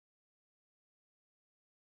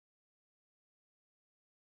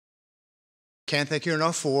Can't thank you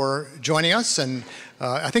enough for joining us, and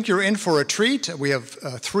I think you're in for a treat. We have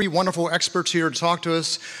three wonderful experts here to talk to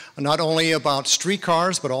us, not only about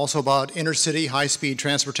streetcars, but also about intercity high-speed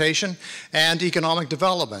transportation and economic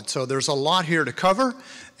development. So there's a lot here to cover,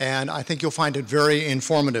 and I think you'll find it very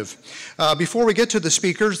informative. Before we get to the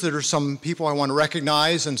speakers, there are some people I want to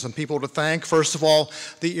recognize and some people to thank. First of all,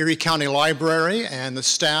 the Erie County Library and the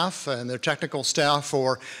staff and their technical staff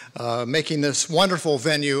for making this wonderful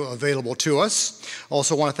venue available to us.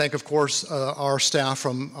 Also want to thank, of course, our staff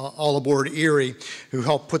from All Aboard Erie who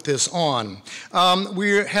helped put this on.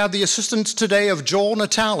 We have the assistance today of Joel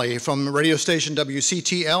Natale from radio station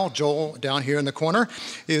WCTL. Joel, down here in the corner,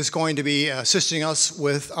 is going to be assisting us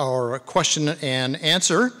with our question and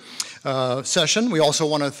answer session. We also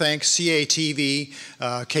want to thank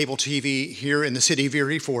CATV, cable TV here in the city of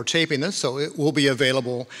Erie for taping this, so it will be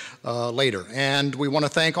available later. And we want to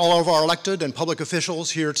thank all of our elected and public officials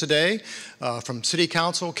here today, from City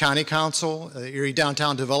Council, County Council, Erie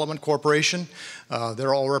Downtown Development Corporation.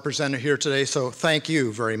 They're all represented here today, so thank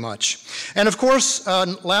you very much. And of course,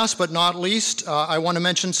 last but not least, I want to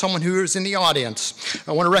mention someone who is in the audience.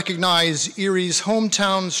 I want to recognize Erie's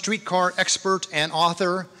hometown streetcar expert and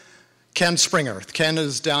author, Ken Springer. Ken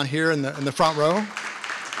is down here in the front row.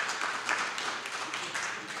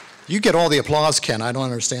 You get all the applause, Ken. I don't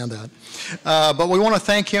understand that. But we want to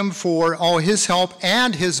thank him for all his help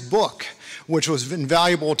and his book, which was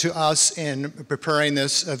invaluable to us in preparing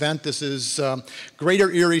this event. This is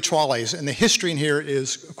Greater Erie Trolleys, and the history in here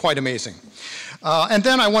is quite amazing. And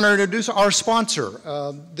then I want to introduce our sponsor.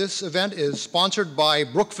 This event is sponsored by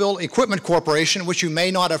Brookville Equipment Corporation, which you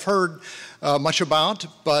may not have heard much about,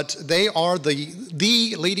 but they are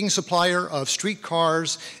the leading supplier of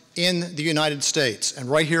streetcars in the United States, and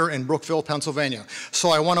right here in Brookville, Pennsylvania. So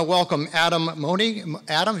I want to welcome Adam Money.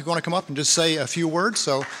 Adam, if you want to come up and just say a few words,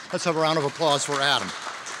 so let's have a round of applause for Adam.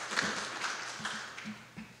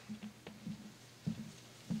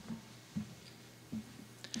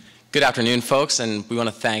 Good afternoon, folks, and we want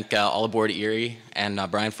to thank All Aboard Erie and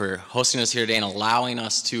Brian for hosting us here today and allowing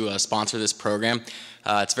us to sponsor this program.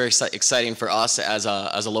 It's very exciting for us as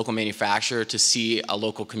a local manufacturer to see a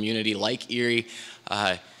local community like Erie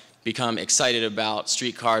become excited about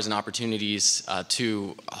streetcars and opportunities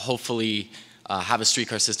to hopefully have a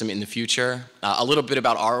streetcar system in the future. A little bit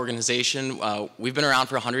about our organization. We've been around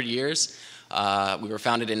for 100 years. We were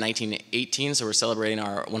founded in 1918, so we're celebrating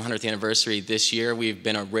our 100th anniversary this year. We've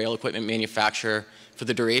been a rail equipment manufacturer for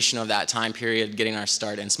the duration of that time period, getting our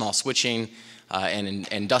start in small switching and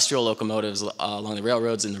industrial locomotives along the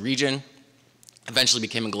railroads in the region. Eventually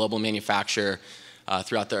became a global manufacturer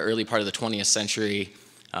throughout the early part of the 20th century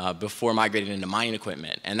before migrating into mining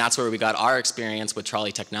equipment. And that's where we got our experience with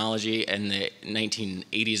trolley technology in the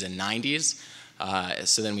 1980s and 90s.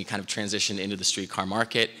 So then we kind of transitioned into the streetcar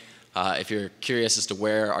market. If you're curious as to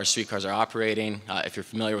where our streetcars are operating, if you're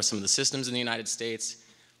familiar with some of the systems in the United States,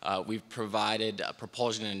 we've provided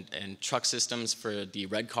propulsion and truck systems for the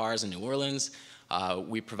red cars in New Orleans.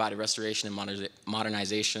 We provided restoration and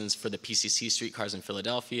modernizations for the PCC streetcars in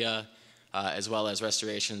Philadelphia, as well as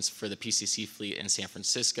restorations for the PCC fleet in San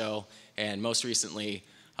Francisco. And most recently,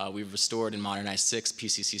 we've restored and modernized 6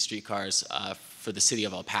 PCC streetcars for the city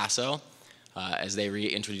of El Paso, as they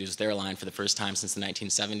reintroduced their line for the first time since the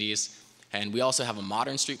 1970s. And we also have a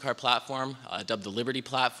modern streetcar platform, dubbed the Liberty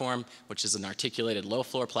platform, which is an articulated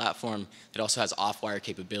low-floor platform that also has off-wire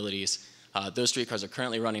capabilities. Those streetcars are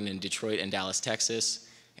currently running in Detroit and Dallas, Texas.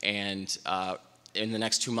 And in the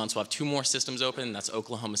next 2 months, we'll have 2 more systems open. That's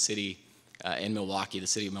Oklahoma City and Milwaukee, the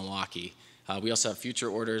city of Milwaukee. We also have future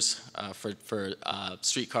orders for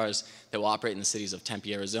streetcars that will operate in the cities of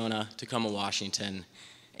Tempe, Arizona, Tacoma, Washington,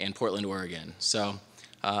 and Portland, Oregon. So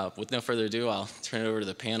with no further ado, I'll turn it over to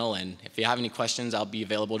the panel, and if you have any questions, I'll be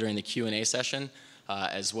available during the Q&A session,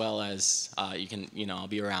 as well as I'll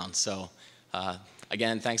be around. So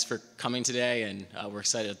again, thanks for coming today, and we're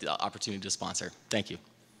excited at the opportunity to sponsor. Thank you.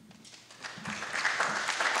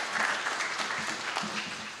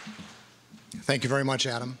 Thank you very much,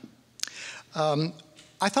 Adam.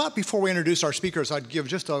 I thought before we introduce our speakers, I'd give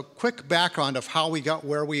just a quick background of how we got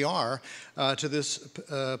where we are to this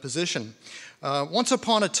position. Once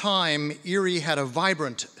upon a time, Erie had a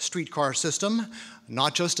vibrant streetcar system,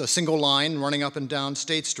 not just a single line running up and down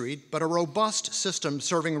State Street, but a robust system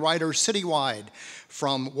serving riders citywide,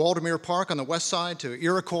 from Waldemere Park on the west side to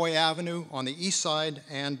Iroquois Avenue on the east side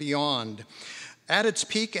and beyond. At its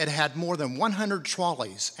peak, it had more than 100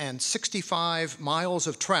 trolleys and 65 miles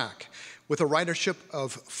of track, with a ridership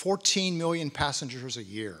of 14 million passengers a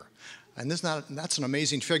year. And that's an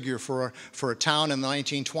amazing figure for a town in the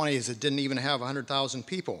 1920s that didn't even have 100,000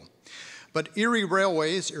 people. But Erie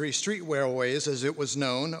Railways, Erie Street Railways as it was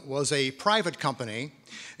known, was a private company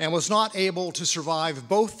and was not able to survive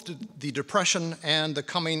both the Depression and the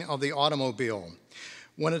coming of the automobile.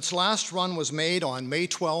 When its last run was made on May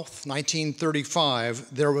 12,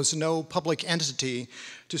 1935, there was no public entity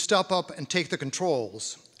to step up and take the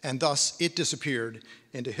controls, and thus it disappeared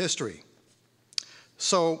into history.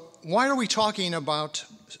 So why are we talking about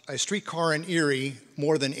a streetcar in Erie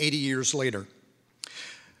more than 80 years later?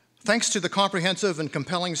 Thanks to the comprehensive and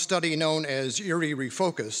compelling study known as Erie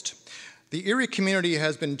Refocused, the Erie community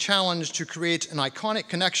has been challenged to create an iconic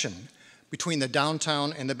connection between the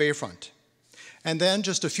downtown and the Bayfront. And then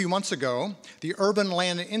just a few months ago, the Urban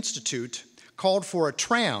Land Institute called for a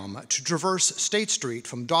tram to traverse State Street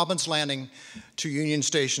from Dobbins Landing to Union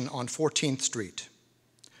Station on 14th Street.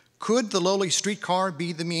 Could the lowly streetcar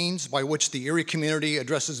be the means by which the Erie community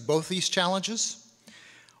addresses both these challenges?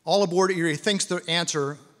 All Aboard Erie thinks the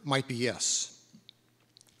answer might be yes.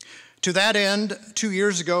 To that end, 2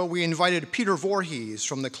 years ago, we invited Peter Voorhees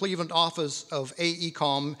from the Cleveland office of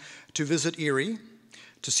AECOM to visit Erie,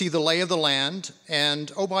 to see the lay of the land,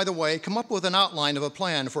 and, oh, by the way, come up with an outline of a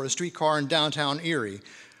plan for a streetcar in downtown Erie,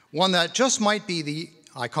 one that just might be the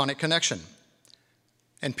iconic connection.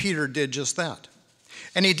 And Peter did just that.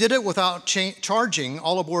 And he did it without charging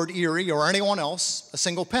All Aboard Erie or anyone else a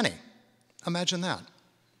single penny. Imagine that.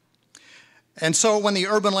 And so when the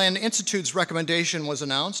Urban Land Institute's recommendation was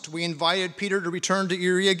announced, we invited Peter to return to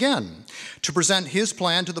Erie again to present his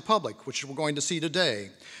plan to the public, which we're going to see today,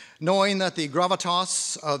 knowing that the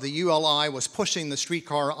gravitas of the ULI was pushing the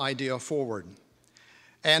streetcar idea forward.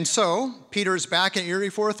 And so Peter is back in Erie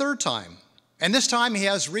for a third time. And this time he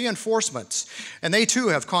has reinforcements, and they too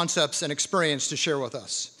have concepts and experience to share with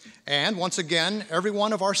us. And once again, every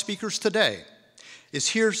one of our speakers today is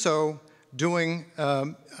here so doing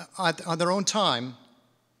on their own time,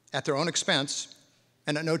 at their own expense,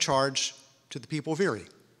 and at no charge to the people of Erie.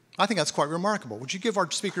 I think that's quite remarkable. Would you give our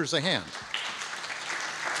speakers a hand?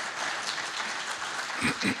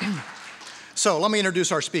 So let me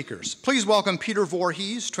introduce our speakers. Please welcome Peter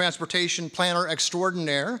Voorhees, Transportation Planner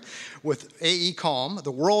Extraordinaire with AECOM,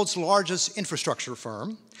 the world's largest infrastructure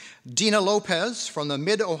firm. Dina Lopez from the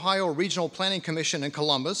Mid-Ohio Regional Planning Commission in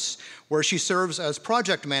Columbus, where she serves as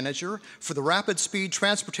project manager for the Rapid Speed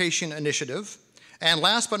Transportation Initiative. And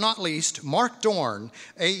last but not least, Mark Dorn,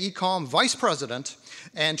 AECOM Vice President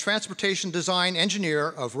and Transportation Design Engineer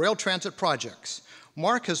of Rail Transit Projects.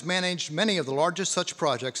 Mark has managed many of the largest such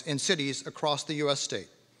projects in cities across the U.S.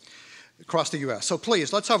 So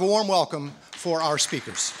please, let's have a warm welcome for our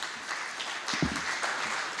speakers.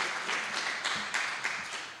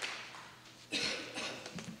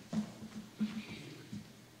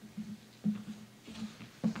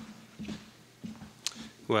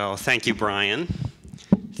 Well, thank you, Brian.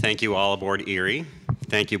 Thank you, All Aboard Erie.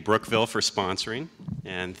 Thank you, Brookville, for sponsoring.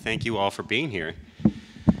 And thank you all for being here.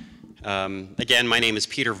 Again, my name is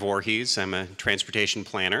Peter Voorhees. I'm a transportation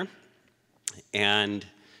planner. And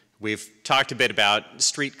we've talked a bit about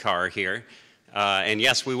streetcar here. And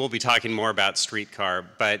yes, we will be talking more about streetcar.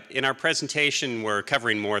 But in our presentation, we're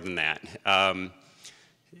covering more than that.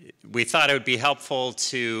 We thought it would be helpful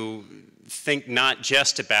to think not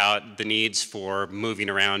just about the needs for moving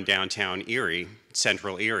around downtown Erie,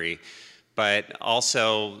 central Erie, but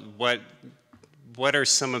also what are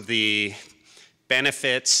some of the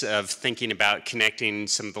benefits of thinking about connecting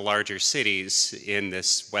some of the larger cities in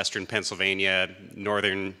this western Pennsylvania,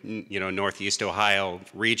 northern, northeast Ohio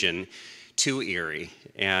region to Erie.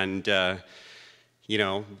 And,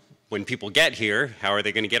 when people get here, how are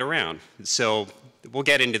they going to get around? So we'll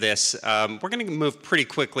get into this. We're going to move pretty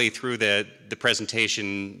quickly through the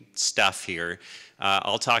presentation stuff here.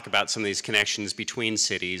 I'll talk about some of these connections between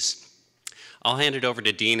cities. I'll hand it over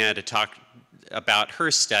to Dina to talk about her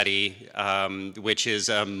study, which is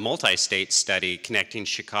a multi-state study connecting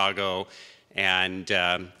Chicago and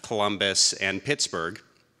Columbus and Pittsburgh.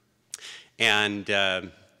 And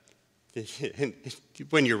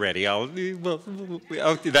when you're ready,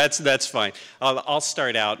 that's fine. I'll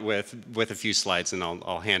start out with a few slides and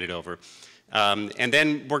I'll hand it over. And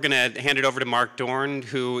then we're going to hand it over to Mark Dorn,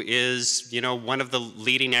 who is, one of the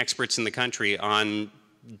leading experts in the country on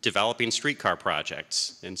developing streetcar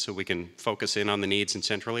projects. And so we can focus in on the needs in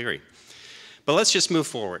Central Erie. But let's just move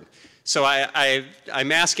forward. So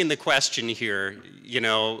I'm asking the question here,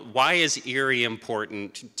 why is Erie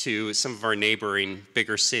important to some of our neighboring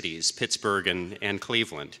bigger cities, Pittsburgh and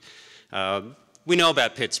Cleveland? We know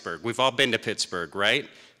about Pittsburgh. We've all been to Pittsburgh, right?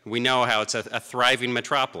 We know how it's a thriving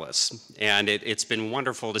metropolis, and it's been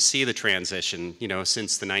wonderful to see the transition,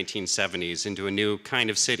 since the 1970s into a new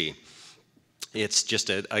kind of city. It's just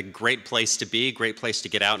a great place to be, great place to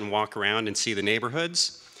get out and walk around and see the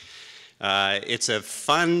neighborhoods. It's a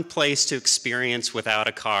fun place to experience without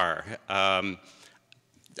a car.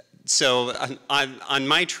 So on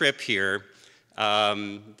my trip here,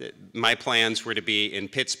 my plans were to be in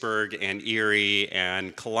Pittsburgh and Erie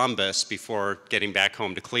and Columbus before getting back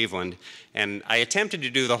home to Cleveland. And I attempted to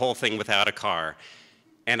do the whole thing without a car.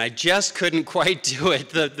 And I just couldn't quite do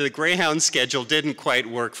it. The Greyhound schedule didn't quite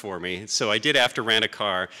work for me. So I did have to rent a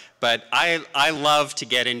car. But I love to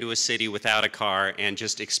get into a city without a car and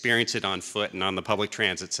just experience it on foot and on the public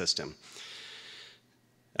transit system.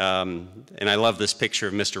 And I love this picture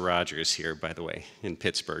of Mr. Rogers here, by the way, in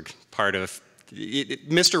Pittsburgh.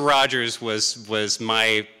 Mr. Rogers was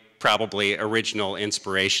my probably original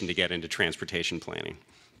inspiration to get into transportation planning.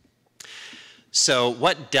 So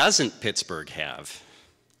what doesn't Pittsburgh have?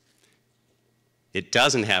 It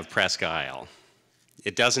doesn't have Presque Isle.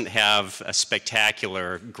 It doesn't have a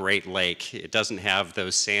spectacular Great Lake. It doesn't have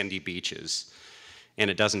those sandy beaches. And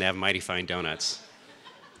it doesn't have mighty fine donuts.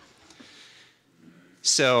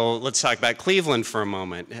 So let's talk about Cleveland for a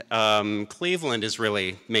moment. Cleveland is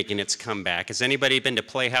really making its comeback. Has anybody been to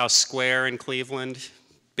Playhouse Square in Cleveland?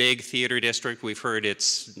 Big theater district. We've heard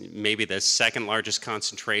it's maybe the second largest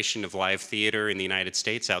concentration of live theater in the United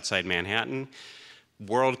States outside Manhattan.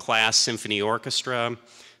 World-class symphony orchestra,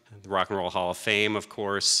 the Rock and Roll Hall of Fame, of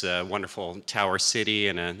course, wonderful Tower City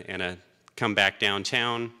and a comeback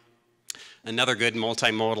downtown. Another good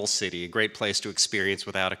multimodal city, a great place to experience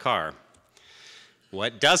without a car.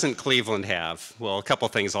 What doesn't Cleveland have? Well, a couple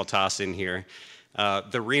things I'll toss in here.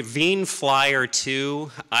 The Ravine Flyer 2,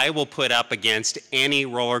 I will put up against any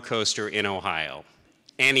roller coaster in Ohio.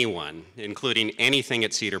 Anyone, including anything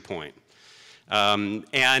at Cedar Point.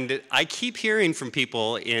 And I keep hearing from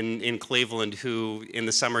people in Cleveland who, in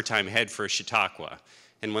the summertime, head for Chautauqua.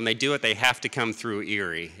 And when they do it, they have to come through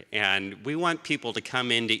Erie. And we want people to come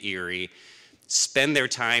into Erie, spend their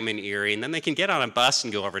time in Erie, and then they can get on a bus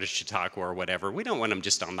and go over to Chautauqua or whatever. We don't want them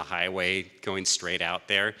just on the highway going straight out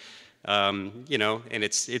there. You know, and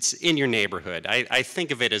it's in your neighborhood. I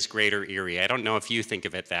think of it as Greater Erie. I don't know if you think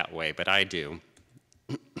of it that way, but I do.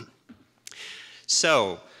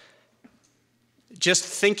 So, just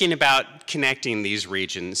thinking about connecting these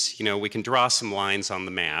regions, you know, we can draw some lines on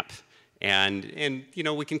the map, and you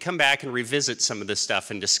know, we can come back and revisit some of this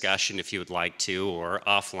stuff in discussion if you would like to, or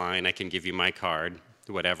offline, I can give you my card,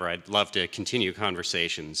 whatever. I'd love to continue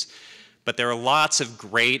conversations. But there are lots of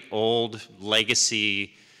great old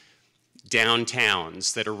legacy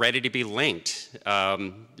downtowns that are ready to be linked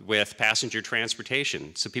with passenger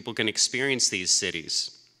transportation, so people can experience these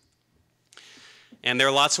cities. And there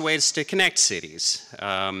are lots of ways to connect cities.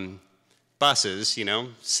 Buses, you know,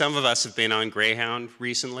 some of us have been on Greyhound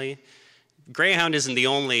recently. Greyhound isn't the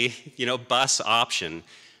only, you know, bus option.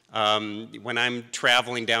 When I'm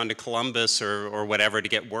traveling down to Columbus or whatever to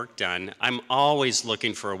get work done, I'm always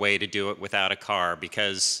looking for a way to do it without a car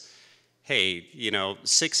because, hey, you know,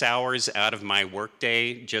 6 hours out of my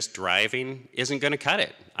workday just driving isn't going to cut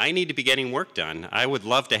it. I need to be getting work done. I would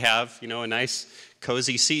love to have, you know, a nice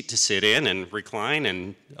cozy seat to sit in and recline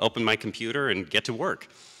and open my computer and get to work.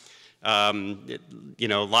 You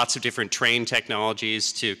know, lots of different train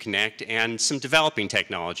technologies to connect and some developing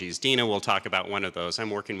technologies. Dina will talk about one of those.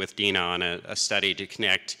 I'm working with Dina on a study to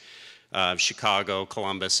connect Chicago,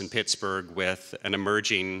 Columbus, and Pittsburgh with an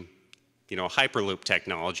emerging, you know, Hyperloop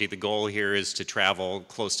technology. The goal here is to travel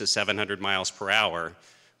close to 700 miles per hour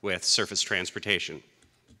with surface transportation.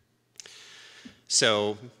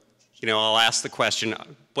 So, you know, I'll ask the question,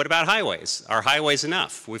 what about highways? Are highways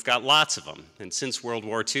enough? We've got lots of them. And since World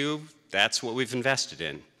War II, that's what we've invested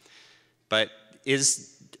in. But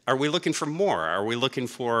are we looking for more? Are we looking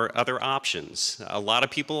for other options? A lot of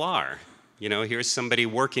people are. You know, here's somebody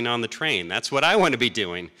working on the train. That's what I want to be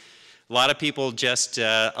doing. A lot of people just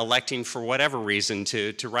electing for whatever reason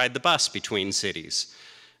to ride the bus between cities.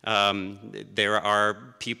 There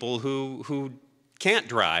are people who can't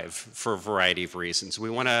drive for a variety of reasons.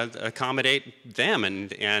 We want to accommodate them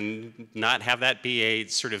and not have that be a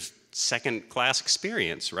sort of second-class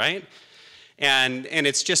experience, right? And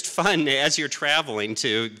it's just fun as you're traveling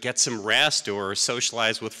to get some rest or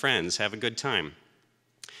socialize with friends, have a good time.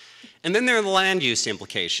 And then there are the land use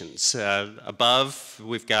implications. Above,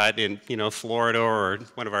 we've got in Florida or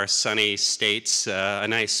one of our sunny states, a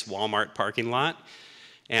nice Walmart parking lot.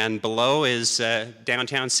 And below is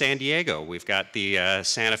downtown San Diego. We've got the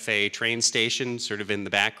Santa Fe train station sort of in the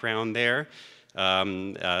background there.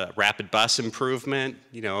 Rapid bus improvement,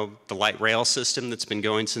 you know, the light rail system that's been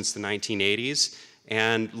going since the 1980s.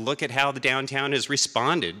 and look at how the downtown has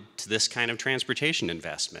responded to this kind of transportation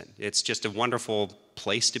investment. It's just a wonderful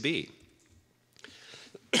place to be.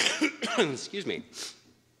 Excuse me.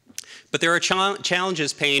 But there are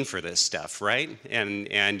challenges paying for this stuff, right?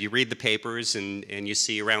 And you read the papers and you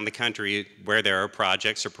see around the country where there are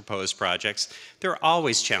projects or proposed projects, there are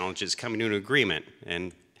always challenges coming to an agreement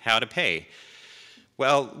and how to pay.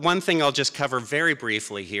 Well, one thing I'll just cover very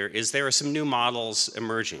briefly here is there are some new models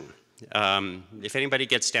emerging. If anybody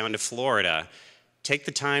gets down to Florida, take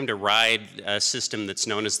the time to ride a system that's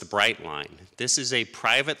known as the Bright Line. This is a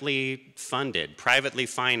privately funded, privately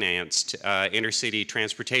financed intercity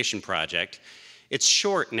transportation project. It's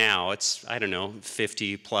short now. It's, I don't know,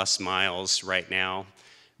 50 plus miles right now,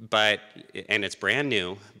 and it's brand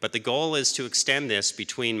new. But the goal is to extend this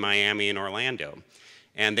between Miami and Orlando.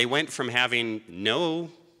 And they went from having no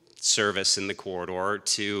service in the corridor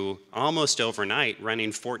to almost overnight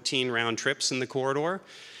running 14 round trips in the corridor.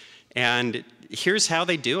 And here's how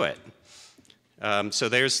they do it. So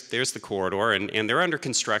there's the corridor, and they're under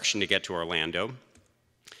construction to get to Orlando.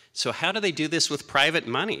 So how do they do this with private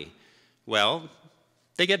money? Well,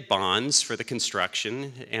 they get bonds for the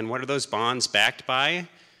construction, and what are those bonds backed by?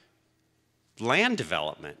 Land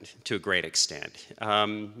development to a great extent.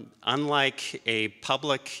 Unlike a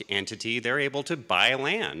public entity, they're able to buy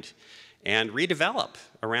land and redevelop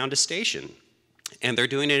around a station. And they're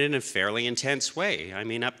doing it in a fairly intense way. I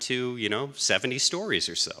mean, up to, 70 stories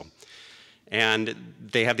or so. And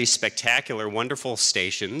they have these spectacular, wonderful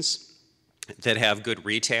stations that have good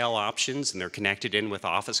retail options, and they're connected in with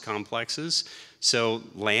office complexes. So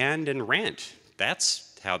land and rent,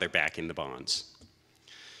 that's how they're backing the bonds.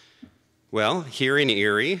 Well, here in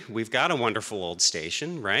Erie, we've got a wonderful old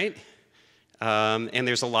station, right? And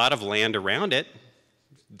there's a lot of land around it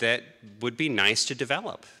that would be nice to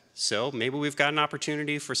develop. So maybe we've got an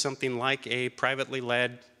opportunity for something like a privately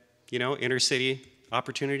led, intercity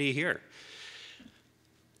opportunity here.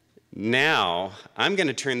 Now, I'm going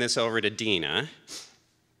to turn this over to Dina.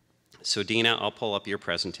 So Dina, I'll pull up your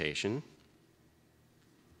presentation.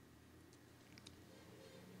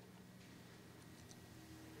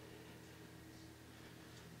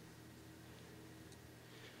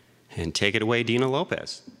 And take it away, Dina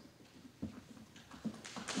Lopez.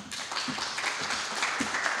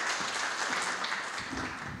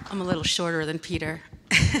 I'm a little shorter than Peter.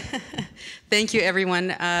 Thank you,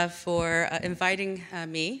 everyone, for inviting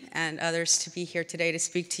me and others to be here today to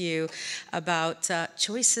speak to you about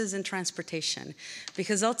choices in transportation.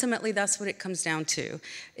 Because ultimately, that's what it comes down to,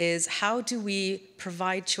 is how do we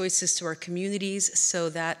provide choices to our communities so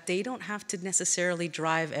that they don't have to necessarily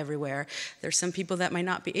drive everywhere. There's some people that might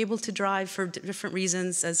not be able to drive for different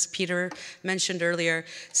reasons, as Peter mentioned earlier.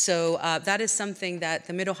 So that is something that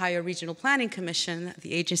the Mid-Ohio Regional Planning Commission,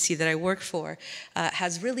 the agency that I work for,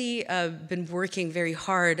 has really been working very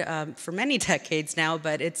hard for many decades now,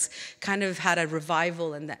 but it's kind of had a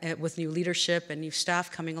revival with new leadership and new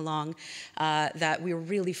staff coming along, that we're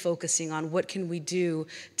really focusing on what can we do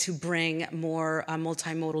to bring more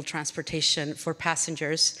multimodal transportation for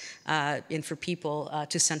passengers and for people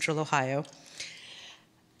to Central Ohio.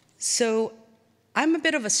 So I'm a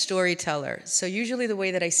bit of a storyteller. So usually the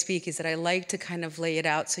way that I speak is that I like to kind of lay it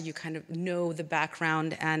out so you kind of know the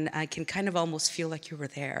background and I can kind of almost feel like you were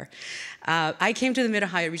there. I came to the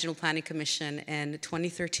Mid-Ohio Regional Planning Commission in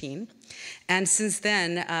 2013. And since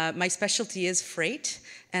then, my specialty is freight.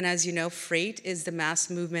 And as you know, freight is the mass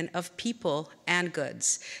movement of people and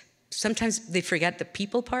goods. Sometimes they forget the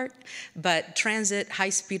people part, but transit,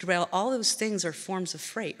 high-speed rail, all those things are forms of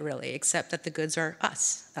freight, really, except that the goods are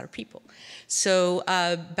us, our people. So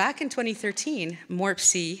back in 2013,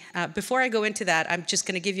 MORPC, before I go into that, I'm just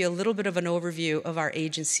going to give you a little bit of an overview of our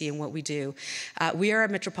agency and what we do. We are a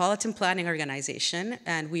metropolitan planning organization,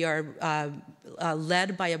 and we are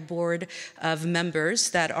led by a board of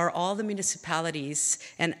members that are all the municipalities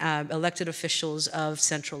and elected officials of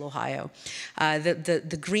Central Ohio.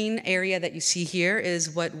 The green area that you see here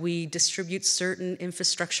is what we distribute certain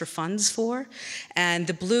infrastructure funds for, and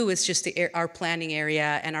the blue is just our planning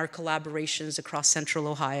area and our collaborations across Central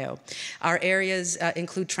Ohio. Our areas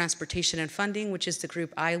include transportation and funding, which is the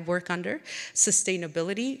group I work under,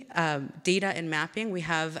 sustainability, data and mapping. We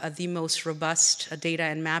have the most robust data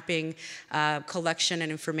and mapping collection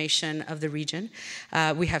and information of the region.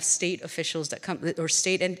 We have state officials that come, or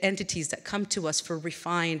state entities that come to us for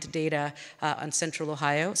refined data on Central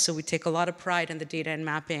Ohio. So so we take a lot of pride in the data and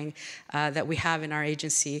mapping that we have in our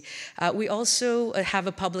agency. We also have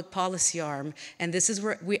a public policy arm, and this is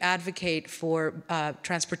where we advocate for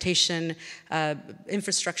transportation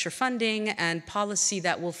infrastructure funding and policy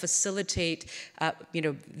that will facilitate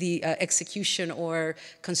the execution or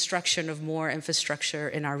construction of more infrastructure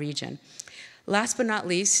in our region. Last but not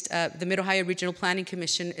least, the Mid-Ohio Regional Planning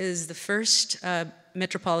Commission is the first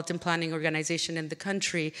metropolitan planning organization in the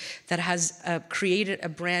country that has created a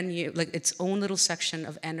brand new, like its own little section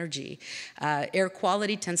of energy. Air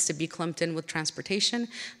quality tends to be clumped in with transportation,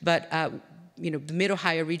 but the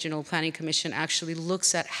Mid-Ohio Regional Planning Commission actually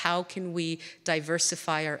looks at how can we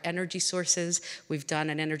diversify our energy sources. We've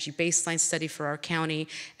done an energy baseline study for our county,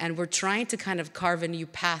 and we're trying to kind of carve a new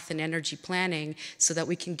path in energy planning so that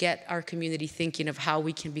we can get our community thinking of how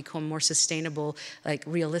we can become more sustainable, like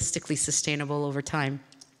realistically sustainable over time.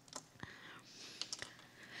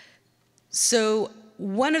 So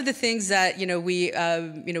one of the things that we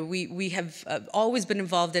have always been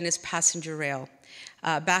involved in is passenger rail.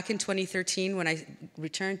 Back in 2013, when I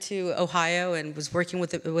returned to Ohio and was working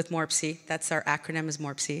with MORPC, that's our acronym is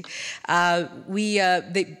MORPC,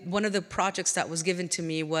 one of the projects that was given to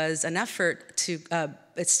me was an effort to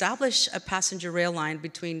establish a passenger rail line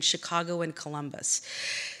between Chicago and Columbus.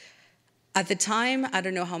 At the time, I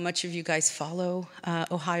don't know how much of you guys follow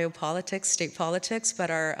Ohio politics, state politics, but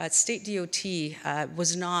our state DOT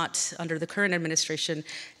was not, under the current administration,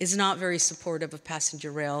 is not very supportive of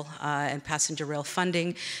passenger rail and passenger rail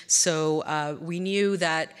funding. So we knew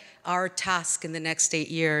that our task in the next 8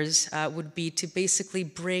 years would be to basically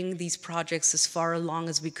bring these projects as far along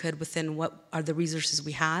as we could within what are the resources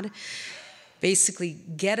we had. Basically,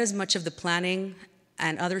 get as much of the planning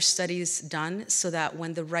and other studies done so that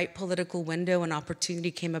when the right political window and opportunity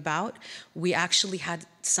came about, we actually had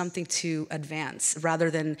something to advance rather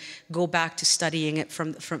than go back to studying it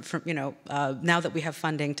from now that we have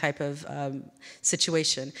funding type of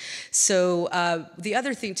situation. So the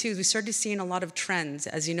other thing too is we started seeing a lot of trends.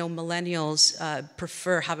 As you know, millennials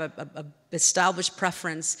have a established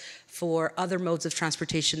preference for other modes of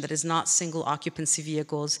transportation that is not single occupancy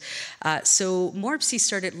vehicles. So MORPC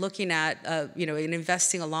started looking at, and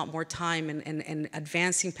investing a lot more time in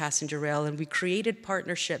advancing passenger rail, and we created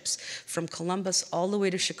partnerships from Columbus all the way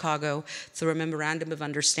to Chicago through a memorandum of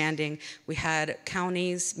understanding. We had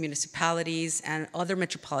counties, municipalities, and other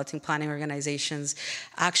metropolitan planning organizations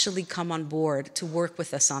actually come on board to work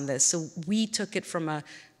with us on this. So we took it from a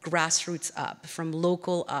grassroots up, from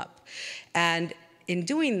local up. And in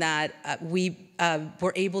doing that, we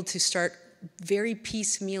were able to start very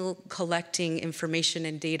piecemeal collecting information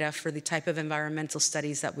and data for the type of environmental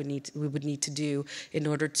studies that we would need to do in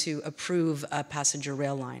order to approve a passenger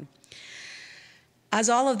rail line. As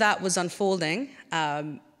all of that was unfolding,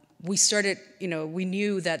 we started, we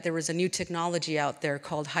knew that there was a new technology out there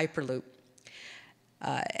called Hyperloop.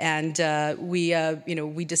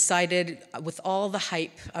 We decided, with all the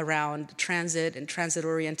hype around transit and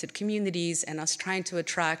transit-oriented communities and us trying to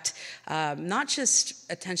attract not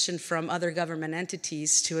just attention from other government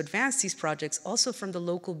entities to advance these projects, also from the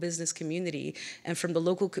local business community and from the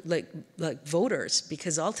local voters,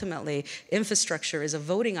 because ultimately infrastructure is a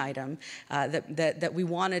voting item that we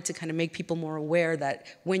wanted to kind of make people more aware that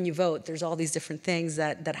when you vote, there's all these different things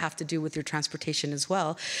that have to do with your transportation as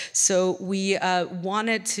well. So we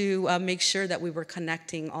wanted to make sure that we were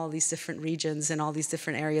connecting all these different regions and all these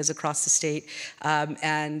different areas across the state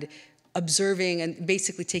and observing and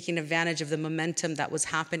basically taking advantage of the momentum that was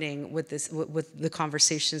happening with the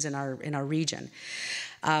conversations in our region.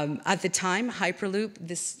 At the time, Hyperloop,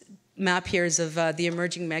 this map here is of the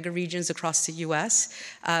emerging mega regions across the US.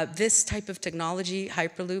 This type of technology,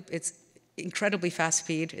 Hyperloop, it's incredibly fast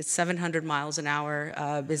speed. It's 700 miles an hour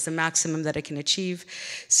is the maximum that it can achieve.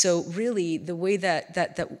 So really, the way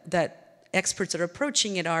that experts are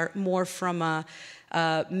approaching it are more from a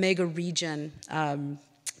mega region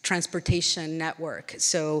transportation network.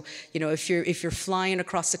 So, if you're flying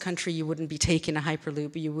across the country, you wouldn't be taking a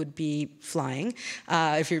Hyperloop, you would be flying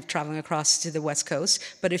if you're traveling across to the West Coast.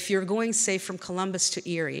 But if you're going, say, from Columbus to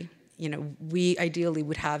Erie, we ideally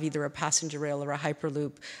would have either a passenger rail or a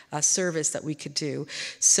Hyperloop service that we could do.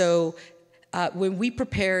 So when we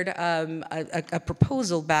prepared a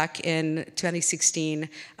proposal back in 2016,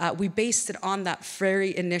 we based it on that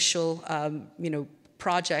very initial,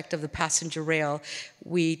 project of the passenger rail.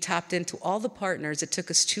 We tapped into all the partners. It took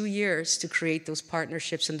us 2 years to create those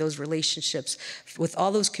partnerships and those relationships with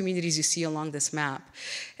all those communities you see along this map.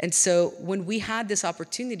 And so when we had this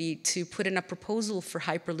opportunity to put in a proposal for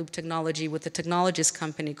Hyperloop technology with a technologist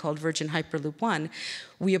company called Virgin Hyperloop One,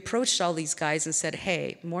 we approached all these guys and said,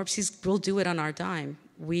 hey, MORPC will do it on our dime.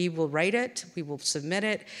 We will write it, we will submit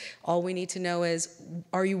it. All we need to know is,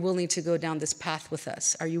 are you willing to go down this path with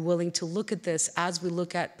us? Are you willing to look at this as we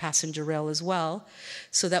look at passenger rail as well,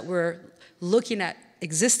 so that we're looking at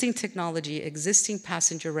existing technology, existing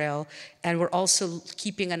passenger rail, and we're also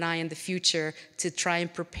keeping an eye in the future to try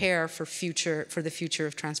and prepare for the future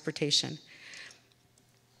of transportation.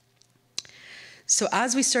 So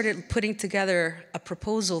as we started putting together a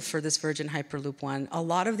proposal for this Virgin Hyperloop One, a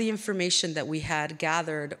lot of the information that we had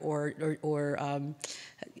gathered, all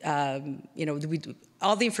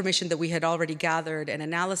the information that we had already gathered and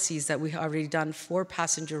analyses that we had already done for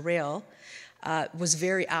passenger rail was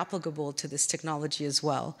very applicable to this technology as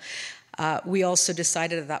well. We also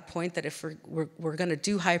decided at that point that if we're going to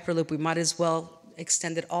do Hyperloop, we might as well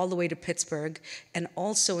extend it all the way to Pittsburgh and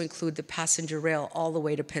also include the passenger rail all the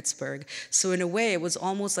way to Pittsburgh. So in a way, it was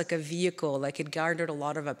almost like a vehicle, like it garnered a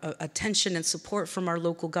lot of attention and support from our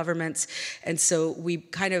local governments. And so we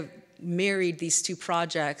kind of married these two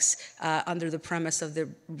projects under the premise of the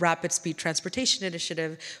Rapid Speed Transportation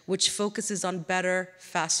Initiative, which focuses on better,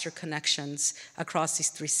 faster connections across these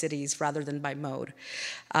three cities rather than by mode.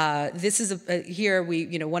 This is here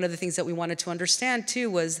one of the things that we wanted to understand too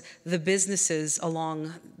was the businesses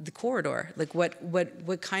along the corridor. Like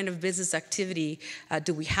what kind of business activity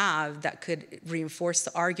do we have that could reinforce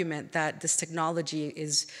the argument that this technology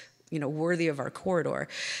is worthy of our corridor.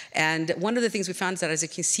 And one of the things we found is that, as you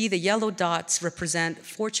can see, the yellow dots represent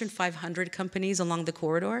Fortune 500 companies along the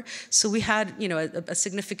corridor. So we had, a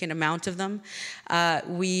significant amount of them.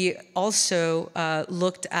 We also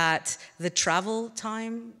looked at the travel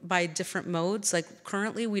time by different modes. Like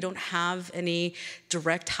currently, we don't have any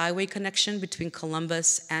direct highway connection between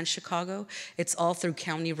Columbus and Chicago. It's all through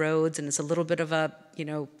county roads, and it's a little bit of a,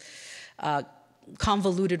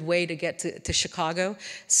 convoluted way to get to Chicago.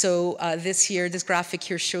 So this graphic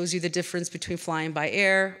here shows you the difference between flying by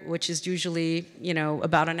air, which is usually,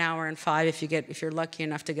 about an hour and 5 if you're lucky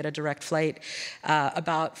enough to get a direct flight,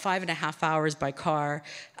 about 5.5 hours by car.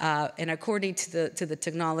 And according to the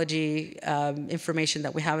technology information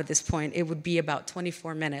that we have at this point, it would be about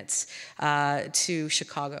 24 minutes to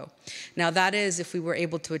Chicago. Now that is if we were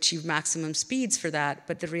able to achieve maximum speeds for that,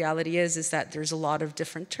 but the reality is that there's a lot of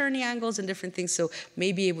different turning angles and different things, so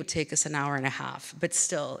maybe it would take us an hour and a half, but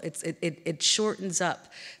still, it shortens up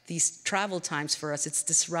these travel times for us. It's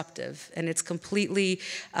disruptive, and it's completely,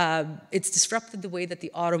 it's disrupted the way that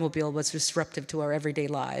the automobile was disruptive to our everyday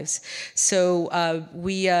lives. So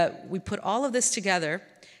we put all of this together,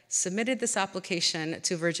 submitted this application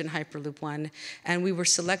to Virgin Hyperloop One, and we were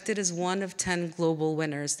selected as one of 10 global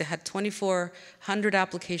winners. They had 2,400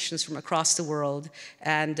 applications from across the world,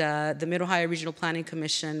 and the Mid-Ohio Regional Planning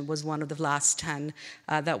Commission was one of the last 10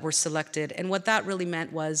 that were selected. And what that really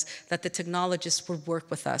meant was that the technologists would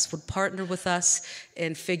work with us, would partner with us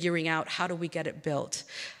in figuring out how do we get it built.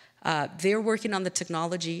 They're working on the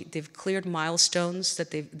technology. They've cleared milestones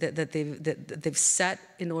that they've set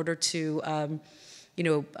in order to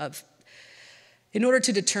in order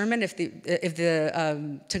to determine if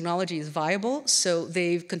the technology is viable. So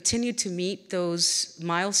they've continued to meet those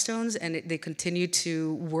milestones, and they continue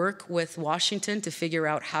to work with Washington to figure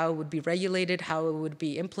out how it would be regulated, how it would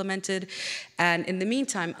be implemented. And in the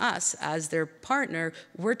meantime, us, as their partner,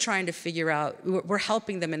 we're trying to figure out, we're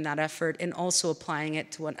helping them in that effort and also applying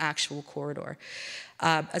it to an actual corridor.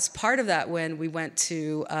 As part of that, when we went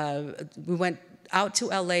out to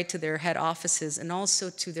LA to their head offices and also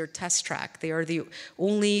to their test track. They are the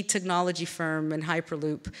only technology firm in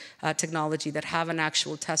Hyperloop technology that have an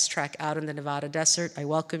actual test track out in the Nevada desert. I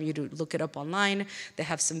welcome you to look it up online. They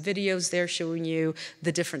have some videos there showing you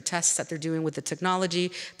the different tests that they're doing with the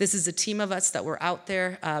technology. This is a team of us that were out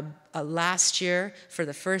there last year for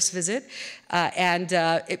the first visit.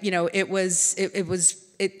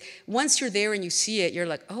 Once you're there and you see it, you're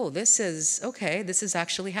like, oh, this is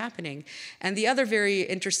actually happening. And the other very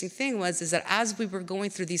interesting thing is that as we were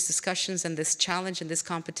going through these discussions and this challenge and this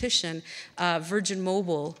competition, Virgin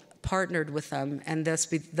Mobile partnered with them, and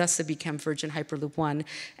thus it became Virgin Hyperloop One.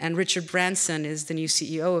 And Richard Branson is the new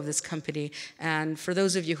CEO of this company. And for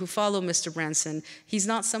those of you who follow Mr. Branson, he's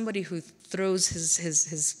not somebody who throws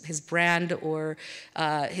his brand or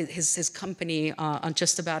his company on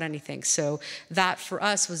just about anything. So that for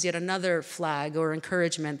us was yet another flag or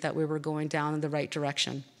encouragement that we were going down in the right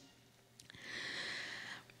direction.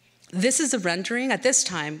 This is a rendering. At this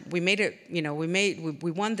time, we made it, you know,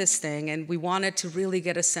 we won this thing, and we wanted to really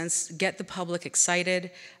get a sense, get the public excited.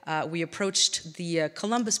 We approached the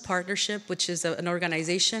Columbus Partnership, which is an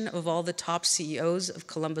organization of all the top CEOs of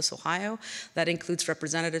Columbus, Ohio. That includes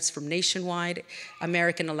representatives from Nationwide,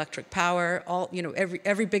 American Electric Power, all, you know,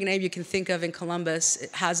 every big name you can think of in Columbus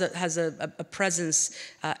has a presence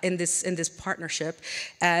in this partnership,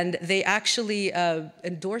 and they actually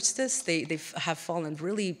endorsed this. They have fallen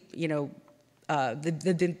really, you know,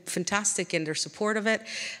 they've been fantastic in their support of it.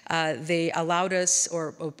 They allowed us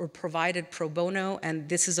or provided pro bono, and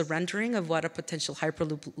this is a rendering of what a potential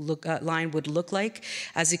Hyperloop line would look like.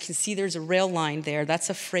 As you can see, there's a rail line there. That's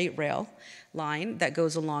a freight rail line that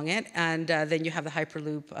goes along it, and then you have the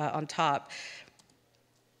Hyperloop on top.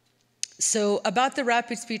 So about the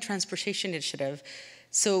Rapid Speed Transportation Initiative.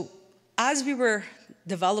 So as we were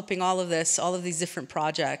developing all of this, all of these different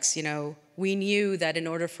projects, you know, we knew that in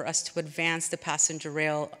order for us to advance the passenger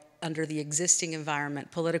rail under the existing environment,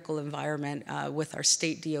 political environment with our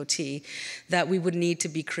state DOT, that we would need to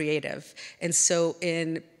be creative. And so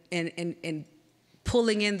in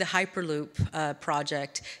pulling in the Hyperloop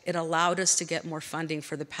project, it allowed us to get more funding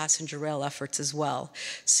for the passenger rail efforts as well.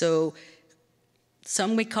 So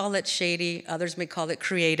some may call it shady, others may call it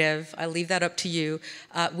creative. I leave that up to you.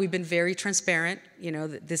 We've been very transparent, you know,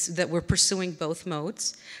 that we're pursuing both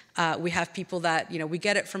modes. We have people that, you know, we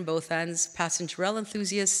get it from both ends. Passenger rail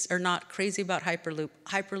enthusiasts are not crazy about Hyperloop.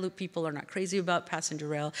 Hyperloop people are not crazy about passenger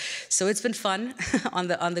rail. So it's been fun on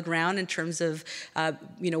the ground in terms of,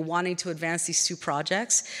 you know, wanting to advance these two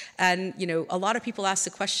projects. And, you know, a lot of people ask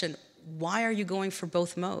the question, why are you going for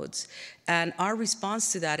both modes? And our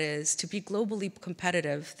response to that is to be globally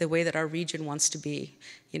competitive the way that our region wants to be.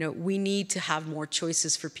 You know, we need to have more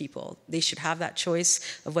choices for people. They should have that choice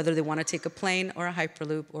of whether they want to take a plane or a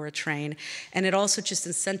Hyperloop or a train. And it also just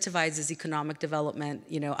incentivizes economic development,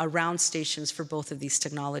 you know, around stations for both of these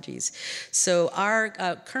technologies. So our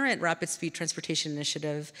current Rapid Speed Transportation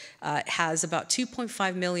Initiative has about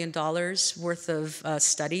 $2.5 million worth of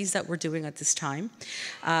studies that we're doing at this time.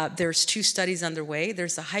 There's 2 studies underway.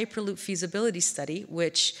 There's a Hyperloop feasibility study,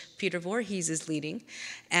 which Peter Voorhees is leading.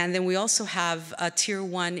 And then we also have a Tier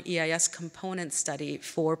 1 EIS component study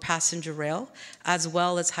for passenger rail, as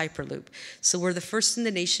well as Hyperloop. So we're the first in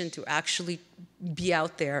the nation to actually be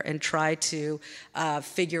out there and try to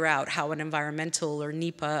figure out how an environmental or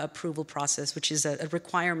NEPA approval process, which is a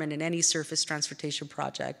requirement in any surface transportation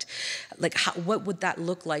project, like what would that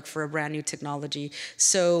look like for a brand new technology?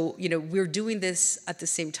 So, you know, we're doing this at the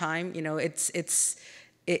same time. You know,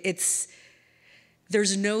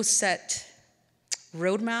 there's no set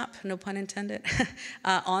roadmap, no pun intended,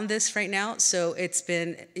 on this right now. So it's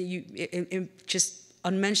been just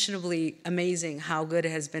unmentionably amazing how good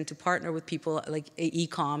it has been to partner with people like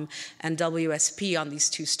AECOM and WSP on these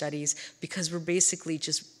 2 studies, because we're basically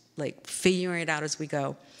just like figuring it out as we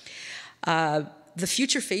go. The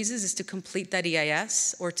future phases is to complete that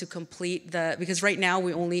EIS or to complete because right now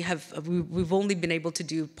we've only been able to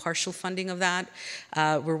do partial funding of that.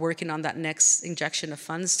 We're working on that next injection of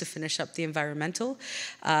funds to finish up the environmental.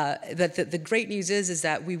 But the great news is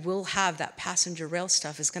that we will have that passenger rail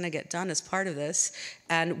stuff is going to get done as part of this,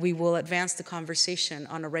 and we will advance the conversation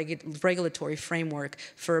on a regulatory framework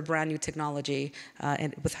for a brand new technology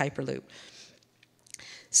with Hyperloop.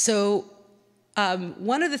 So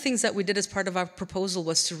one of the things that we did as part of our proposal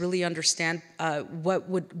was to really understand what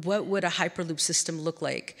would a Hyperloop system look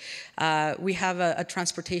like. We have a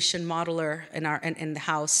transportation modeler in the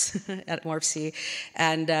house at MORPC,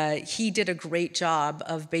 and he did a great job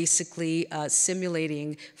of basically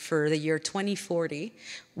simulating for the year 2040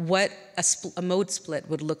 what a mode split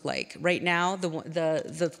would look like. Right now,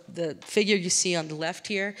 the figure you see on the left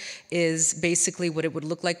here is basically what it would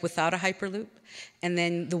look like without a Hyperloop. And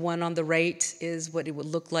then the one on the right is what it would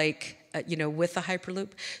look like, you know, with a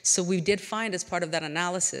Hyperloop. So we did find as part of that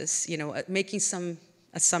analysis, you know, making some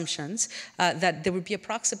assumptions that there would be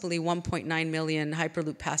approximately 1.9 million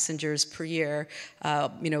Hyperloop passengers per year,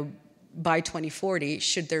 you know, by 2040,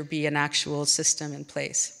 should there be an actual system in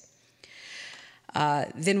place.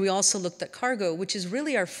 Then we also looked at cargo, which is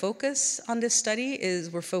really our focus on this study. Is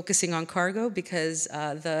we're focusing on cargo because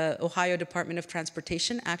the Ohio Department of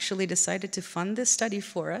Transportation actually decided to fund this study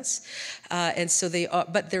for us, and so they are.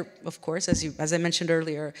 But they're, of course, as I mentioned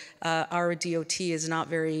earlier, our DOT is not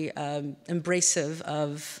very embracive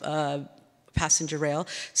of passenger rail,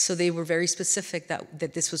 so they were very specific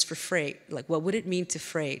that this was for freight. Like, what would it mean to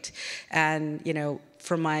freight? And, you know,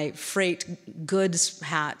 from my freight goods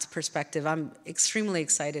hat perspective, I'm extremely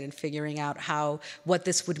excited in figuring out what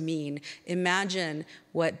this would mean. Imagine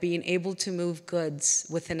what being able to move goods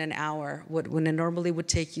within an hour, when it normally would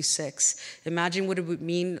take you 6. Imagine what it would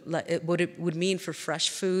mean for fresh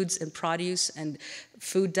foods and produce and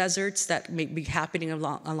food deserts that may be happening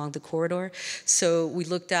along the corridor. So we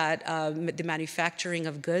looked at the manufacturing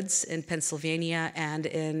of goods in Pennsylvania and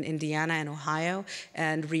in Indiana and Ohio,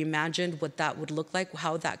 and reimagined what that would look like,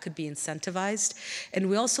 how that could be incentivized. And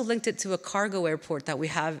we also linked it to a cargo airport that we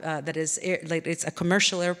have that is it's a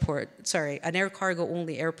commercial airport, an air cargo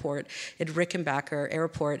only airport at Rickenbacker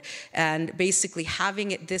Airport, and basically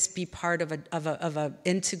having this be part of a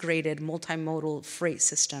integrated multimodal freight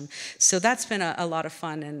system. So that's been a lot of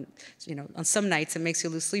fun, and on some nights it makes you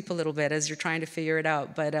lose sleep a little bit as you're trying to figure it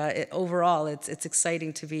out. But overall, it's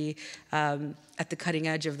exciting to be at the cutting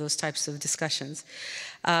edge of those types of discussions.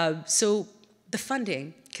 So the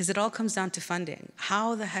funding, because it all comes down to funding.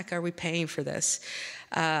 How the heck are we paying for this?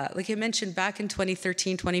 Like I mentioned, back in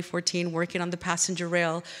 2013, 2014, working on the passenger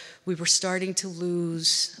rail, we were starting to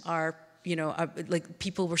lose our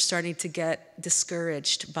people were starting to get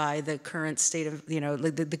discouraged by the current state of,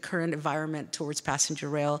 the current environment towards passenger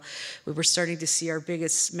rail. We were starting to see our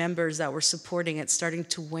biggest members that were supporting it starting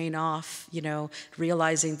to wane off,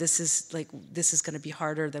 realizing this is going to be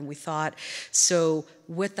harder than we thought. So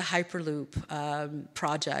with the Hyperloop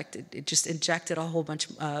project, it just injected a whole bunch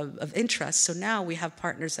of interest. So now we have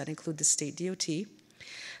partners that include the state DOT,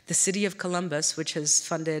 the City of Columbus, which has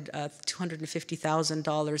funded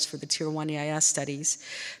 $250,000 for the Tier 1 EIS studies.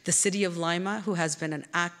 The City of Lima, who has been an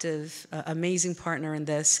active, amazing partner in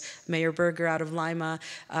this. Mayor Berger out of Lima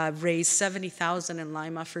raised $70,000 in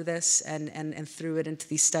Lima for this and threw it into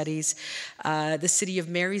these studies. The City of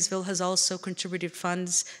Marysville has also contributed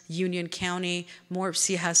funds. Union County,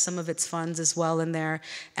 Morpsey has some of its funds as well in there.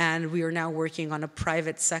 And we are now working on a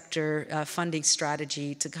private sector funding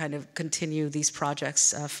strategy to kind of continue these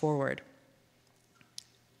projects forward.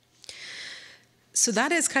 So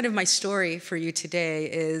that is kind of my story for you today.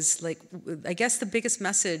 Is I guess the biggest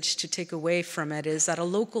message to take away from it is at a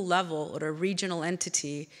local level or a regional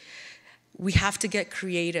entity, we have to get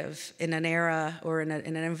creative in an era or in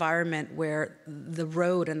an environment where the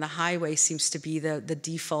road and the highway seems to be the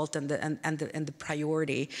default and the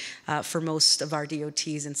priority for most of our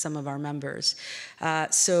DOTs and some of our members.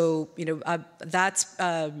 That's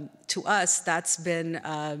to us, that's been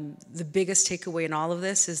the biggest takeaway in all of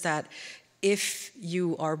this, is that if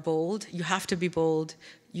you are bold, you have to be bold.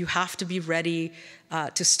 You have to be ready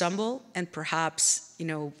to stumble and perhaps,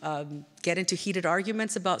 get into heated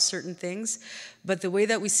arguments about certain things. But the way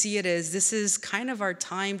that we see it is, this is kind of our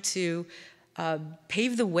time to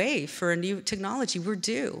pave the way for a new technology. We're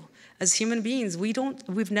due. As human beings,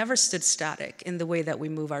 we've never stood static in the way that we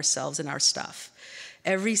move ourselves and our stuff.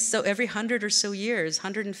 Every 100 or so years,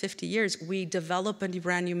 150 years, we develop a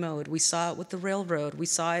brand new mode. We saw it with the railroad. We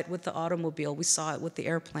saw it with the automobile. We saw it with the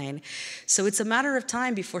airplane. So it's a matter of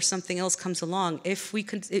time before something else comes along. If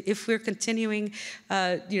we're continuing,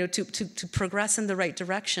 to progress in the right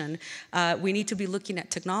direction, we need to be looking at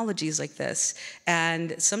technologies like this.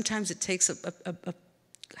 And sometimes it takes a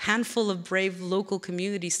handful of brave local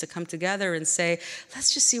communities to come together and say,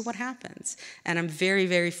 let's just see what happens. And I'm very,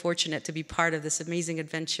 very fortunate to be part of this amazing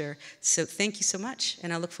adventure. So thank you so much,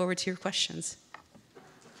 and I look forward to your questions.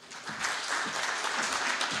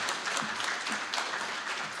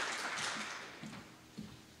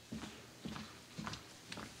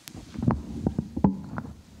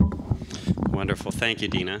 Wonderful. Thank you,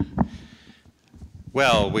 Dina.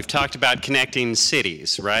 Well, we've talked about connecting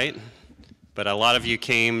cities, right? But a lot of you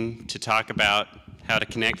came to talk about how to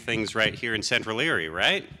connect things right here in Central Erie,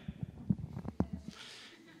 right?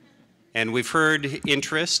 And we've heard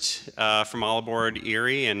interest from all aboard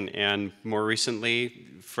Erie and more recently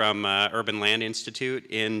from Urban Land Institute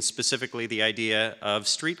in specifically the idea of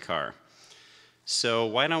streetcar. So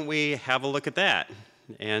why don't we have a look at that?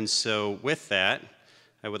 And so with that,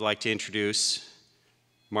 I would like to introduce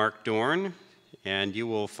Mark Dorn, and you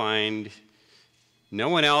will find no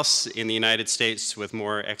one else in the United States with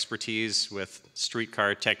more expertise with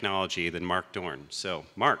streetcar technology than Mark Dorn. So,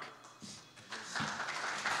 Mark.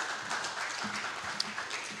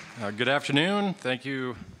 Good afternoon. Thank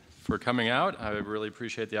you for coming out. I really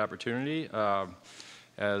appreciate the opportunity.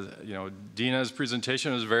 As you know, Dina's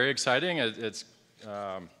presentation was very exciting. It's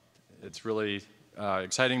really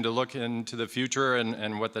exciting to look into the future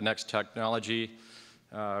and what the next technology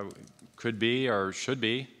could be or should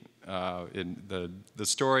be. In the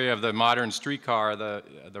story of the modern streetcar,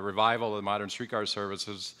 the revival of the modern streetcar service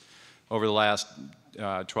was over the last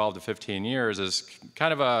 12 to 15 years is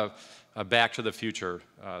kind of a Back to the Future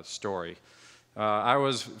story. I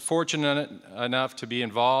was fortunate enough to be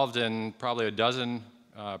involved in probably a dozen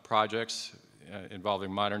projects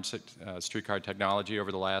involving modern streetcar technology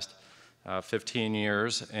over the last 15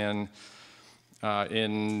 years. And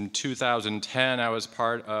in 2010, I was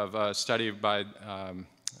part of a study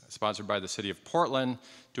sponsored by the city of Portland,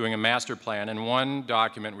 doing a master plan. And one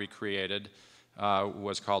document we created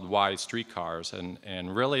was called Why Streetcars.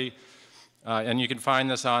 And really, and you can find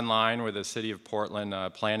this online with the City of Portland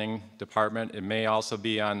Planning Department. It may also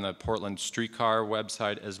be on the Portland Streetcar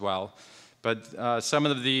website as well. But some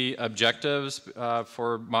of the objectives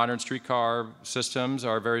for modern streetcar systems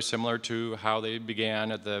are very similar to how they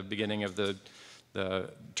began at the beginning of the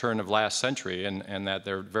turn of last century, and that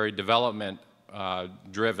they're very development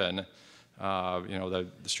driven. You know,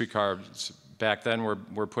 the streetcars back then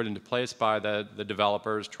were put into place by the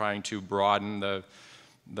developers trying to broaden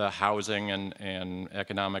the housing and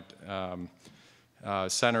economic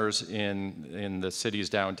centers in the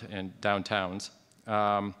cities and downtowns.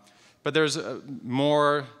 But there's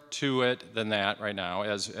more to it than that right now,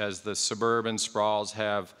 as the suburban sprawls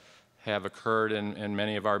have occurred in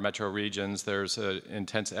many of our metro regions. There's an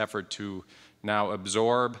intense effort to now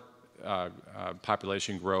absorb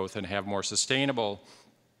population growth and have more sustainable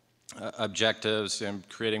objectives, and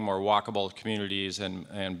creating more walkable communities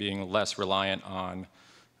and being less reliant on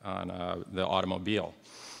the automobile.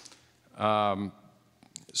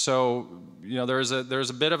 So, you know, there's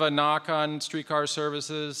a bit of a knock on streetcar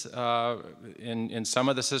services in some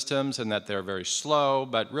of the systems, and that they're very slow,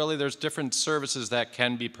 but really there's different services that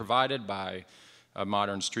can be provided by a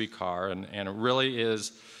modern streetcar, and it really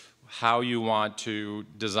is how you want to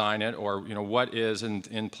design it, or, you know, what is,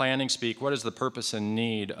 in planning speak, what is the purpose and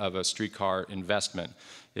need of a streetcar investment.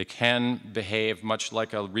 It can behave much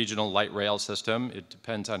like a regional light rail system. It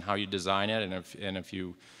depends on how you design it, and if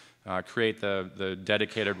you create the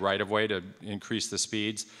dedicated right-of-way to increase the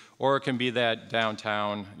speeds, or it can be that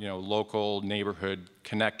downtown, you know, local neighborhood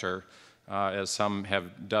connector, as some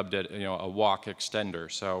have dubbed it, you know, a walk extender.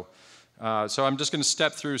 So I'm just going to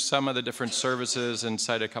step through some of the different services and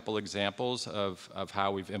cite a couple examples of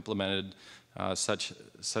how we've implemented such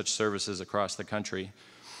services across the country.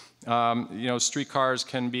 You know, streetcars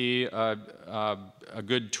can be a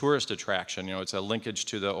good tourist attraction. You know, it's a linkage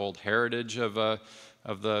to the old heritage of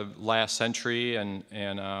the last century, and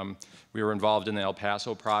we were involved in the El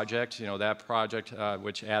Paso project. You know, that project,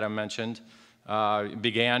 which Adam mentioned,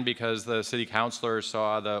 began because the city councilor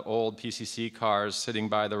saw the old PCC cars sitting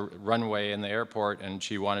by the runway in the airport, and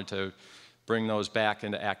she wanted to bring those back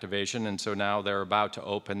into activation, and so now they're about to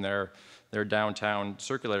open their downtown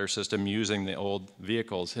circulator system using the old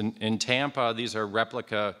vehicles. In Tampa, these are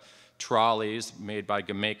replica trolleys made by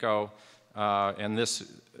Gameco, and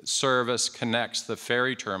this service connects the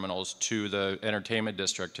ferry terminals to the entertainment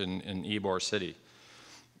district in Ybor City.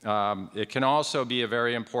 It can also be a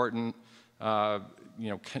very important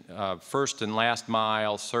first and last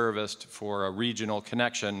mile service for a regional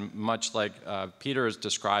connection, much like Peter is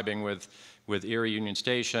describing with Erie Union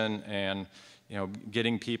Station, and, you know,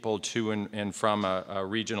 getting people to and from a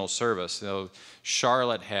regional service. So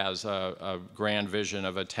Charlotte has a grand vision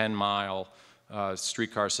of a 10-mile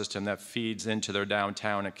streetcar system that feeds into their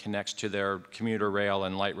downtown and connects to their commuter rail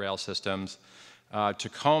and light rail systems.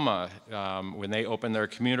 Tacoma, when they opened their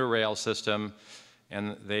commuter rail system,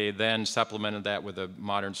 and they then supplemented that with a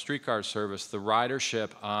modern streetcar service, the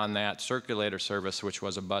ridership on that circulator service, which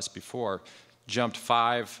was a bus before, jumped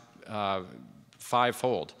fivefold.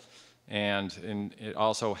 And it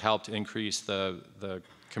also helped increase the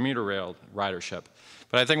commuter rail ridership.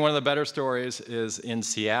 But I think one of the better stories is in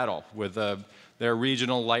Seattle, with their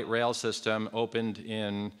regional light rail system opened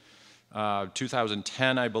in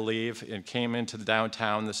 2010, I believe. It came into the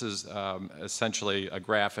downtown. This is essentially a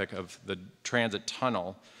graphic of the transit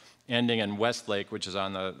tunnel ending in Westlake, which is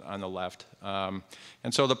on the left. And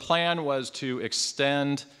so the plan was to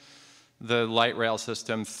extend the light rail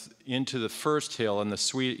system into the first hill, and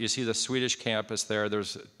you see the Swedish campus there.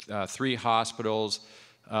 There's 3 hospitals,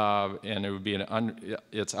 and it would be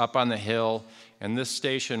it's up on the hill, and this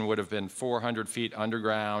station would have been 400 feet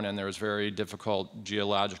underground, and there was very difficult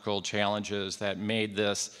geological challenges that made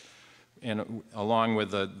this, and along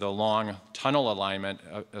with the long tunnel alignment,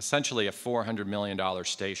 essentially a $400 million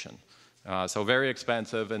station. So very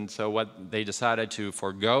expensive, and so what they decided to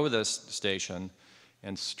forego this station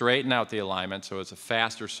and straighten out the alignment, so it's a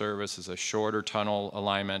faster service, it's a shorter tunnel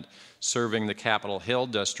alignment serving the Capitol Hill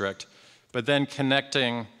district, but then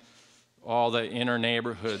connecting all the inner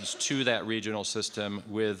neighborhoods to that regional system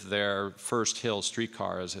with their first hill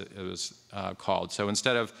streetcar, as it was called. So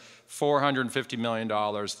instead of $450 million,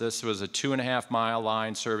 this was a 2.5-mile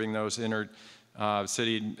line serving those inner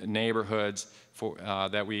city neighborhoods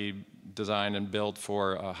that we designed and built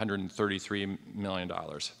for $133 million.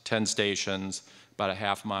 10 stations, about a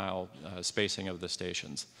half-mile spacing of the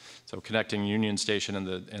stations. So connecting Union Station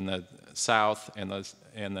in the south and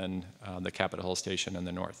then the Capitol Hill Station in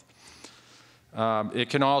the north. It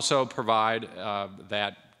can also provide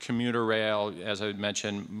that commuter rail, as I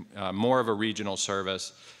mentioned, more of a regional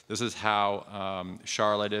service. This is how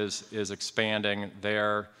Charlotte is expanding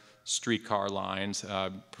their streetcar lines,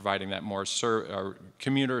 providing that more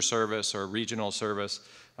commuter service or regional service.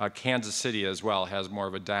 Kansas City as well has more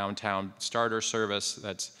of a downtown starter service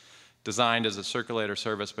that's designed as a circulator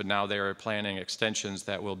service, but now they are planning extensions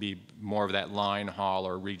that will be more of that line haul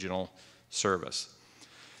or regional service.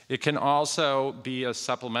 It can also be a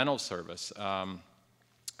supplemental service.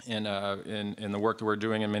 In the work that we're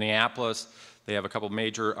doing in Minneapolis, they have a couple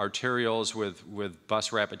major arterials with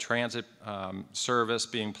bus rapid transit service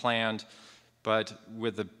being planned, but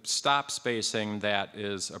with the stop spacing that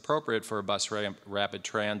is appropriate for a bus rapid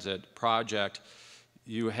transit project,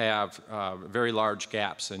 you have very large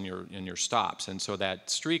gaps in your stops. And so that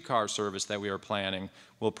streetcar service that we are planning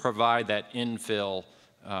will provide that infill,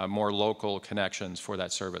 more local connections for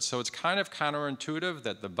that service. So it's kind of counterintuitive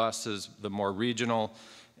that the bus is the more regional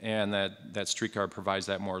and that streetcar provides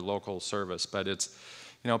that more local service. But it's,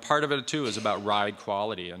 part of it too is about ride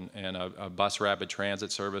quality, and a bus rapid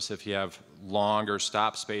transit service, if you have longer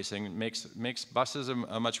stop spacing, makes buses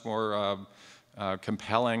a much more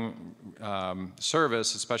compelling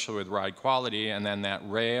service, especially with ride quality. And then that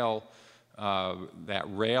rail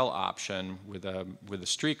option with a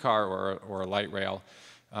streetcar or a light rail,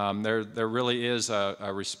 there really is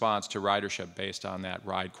a response to ridership based on that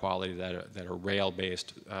ride quality that a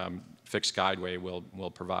rail-based fixed guideway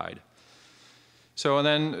will provide. So, and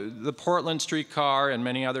then the Portland streetcar and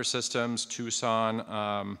many other systems,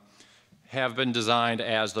 Tucson, have been designed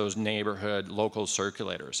as those neighborhood local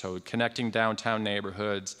circulators. So connecting downtown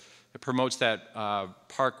neighborhoods. It promotes that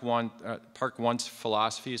park once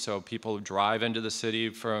philosophy, so people drive into the city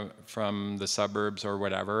from the suburbs or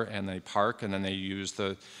whatever, and they park, and then they use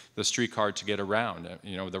the streetcar to get around.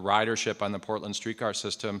 The ridership on the Portland streetcar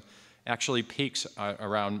system actually peaks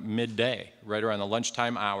around midday, right around the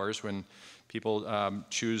lunchtime hours when people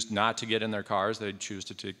choose not to get in their cars, they choose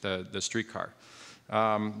to take the streetcar.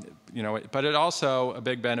 But it also, a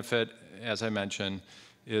big benefit, as I mentioned,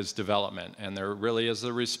 is development, and there really is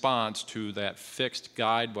a response to that fixed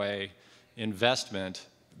guideway investment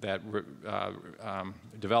that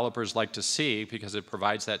developers like to see, because it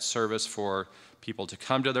provides that service for people to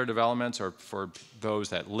come to their developments, or for those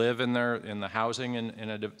that live in the housing in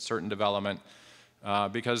a certain development,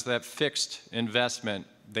 because that fixed investment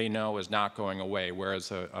they know is not going away,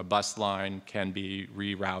 whereas a bus line can be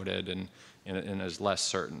rerouted and is less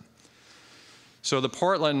certain. So the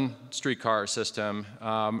Portland streetcar system,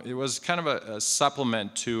 it was kind of a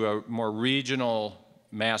supplement to a more regional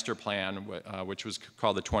master plan, which was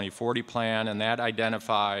called the 2040 plan, and that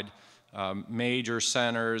identified major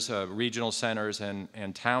centers, regional centers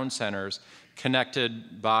and town centers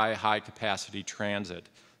connected by high-capacity transit.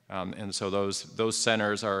 And so those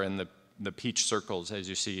centers are in the peach circles, as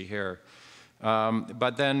you see here. And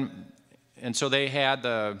so they had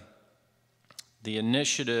the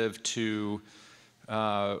initiative to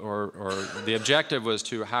or the objective was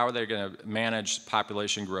to how are they going to manage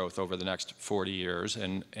population growth over the next 40 years,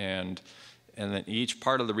 and then each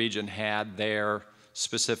part of the region had their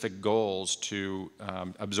specific goals to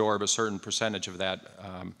absorb a certain percentage of that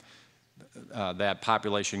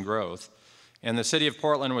population growth. And the city of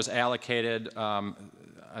Portland was allocated, I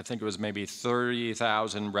think it was maybe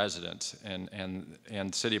 30,000 residents, and the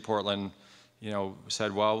city of Portland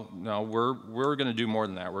said, well, no, we're going to do more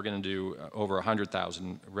than that. We're going to do over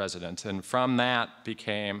 100,000 residents. And from that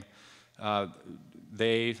became,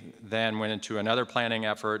 they then went into another planning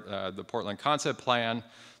effort, the Portland Concept Plan,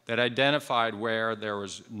 that identified where there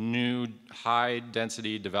was new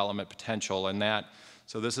high-density development potential. And that,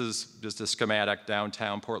 so this is just a schematic.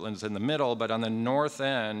 Downtown Portland's in the middle, but on the north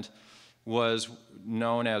end was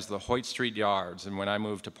known as the Hoyt Street Yards. And when I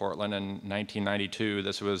moved to Portland in 1992,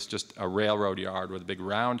 this was just a railroad yard with a big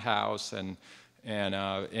roundhouse, and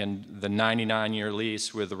the 99-year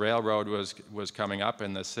lease with the railroad was coming up,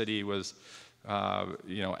 and the city was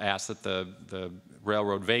asked that the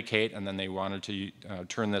railroad vacate, and then they wanted to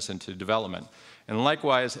turn this into development. And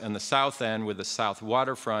likewise, in the south end with the south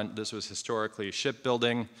waterfront, this was historically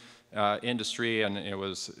shipbuilding industry, and it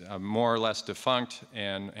was more or less defunct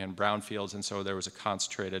and brownfields, and so there was a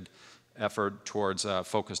concentrated effort towards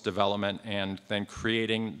focused development and then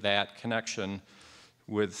creating that connection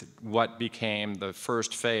with what became the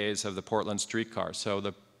first phase of the Portland Streetcar. So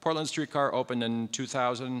the Portland Streetcar opened in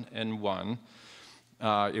 2001.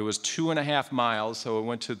 It was 2.5 miles, so it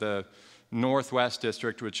went to the Northwest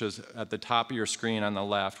District, which is at the top of your screen on the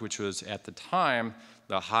left, which was at the time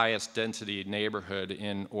the highest density neighborhood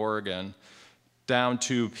in Oregon, down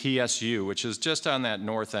to PSU, which is just on that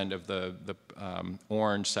north end of the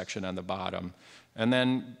orange section on the bottom. And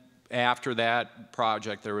then after that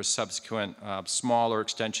project, there was subsequent smaller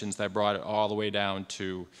extensions that brought it all the way down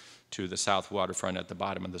to the south waterfront at the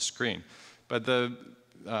bottom of the screen. But the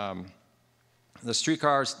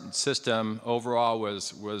streetcar system overall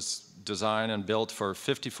was designed and built for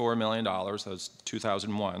 $54 million, that was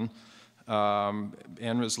 2001,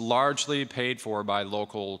 and was largely paid for by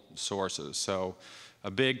local sources. So a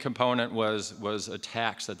big component was a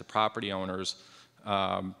tax that the property owners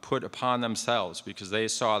put upon themselves because they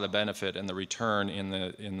saw the benefit and the return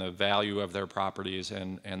in the value of their properties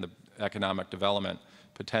and the economic development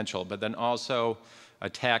potential, but then also a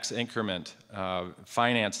tax increment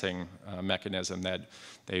financing mechanism that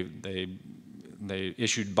they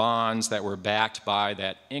issued bonds that were backed by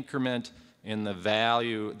that increment in the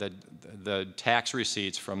value, the tax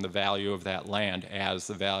receipts from the value of that land as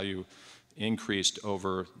the value increased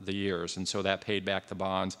over the years, and so that paid back the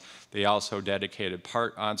bonds. They also dedicated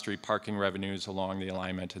on-street parking revenues along the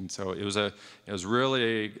alignment, and so it was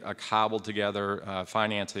really a cobbled together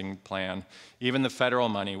financing plan. Even the federal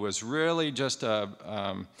money was really just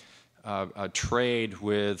a trade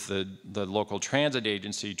with the local transit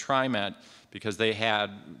agency, TriMet, because they had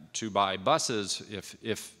to buy buses.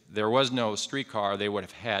 If there was no streetcar, they would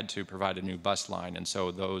have had to provide a new bus line, and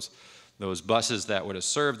so those buses that would have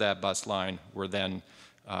served that bus line were then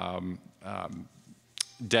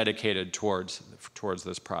dedicated towards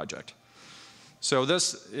this project. So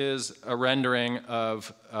this is a rendering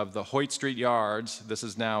of the Hoyt Street Yards. This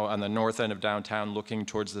is now on the north end of downtown looking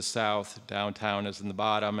towards the south. Downtown is in the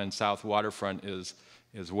bottom and south waterfront is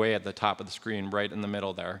way at the top of the screen, right in the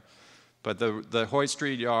middle there. But the Hoyt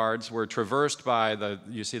Street Yards were traversed by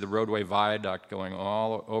you see the roadway viaduct going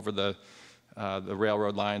all over the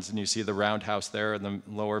railroad lines, and you see the roundhouse there in the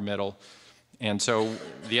lower middle. And so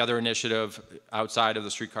the other initiative outside of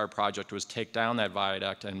the streetcar project was take down that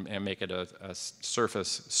viaduct and make it a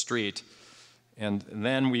surface street. And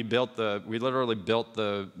then we literally built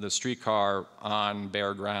the streetcar on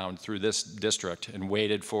bare ground through this district and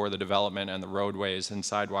waited for the development and the roadways and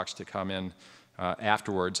sidewalks to come in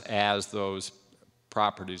afterwards as those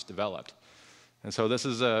properties developed. And so this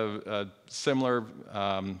is a similar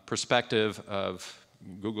perspective of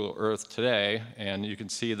Google Earth today, and you can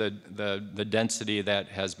see the density that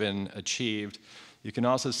has been achieved. You can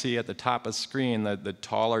also see at the top of the screen the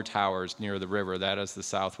taller towers near the river. That is the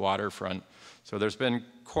south waterfront. So there's been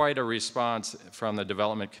quite a response from the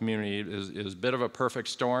development community. It was a bit of a perfect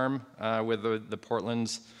storm with the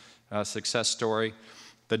Portland's success story.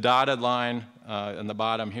 The dotted line in the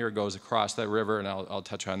bottom here goes across that river, and I'll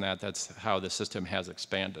touch on that. That's how the system has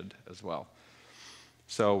expanded as well.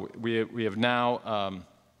 So we are now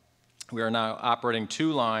operating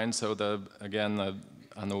 2 lines. So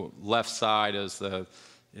on the left side is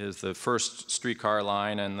the first streetcar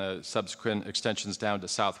line and the subsequent extensions down to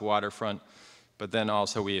south waterfront. But then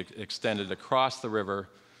also we extended across the river,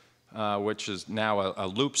 which is now a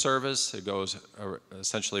loop service. It goes,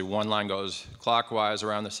 essentially one line goes clockwise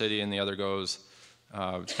around the city and the other goes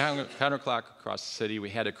counterclock across the city. We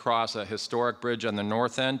had to cross a historic bridge on the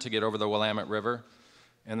north end to get over the Willamette River.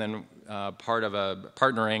 And then part of a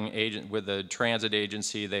partnering agent with the transit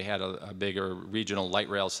agency, they had a bigger regional light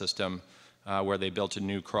rail system where they built a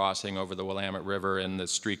new crossing over the Willamette River and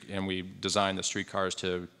we designed the streetcars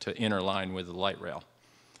to interline with the light rail.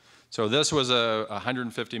 So this was a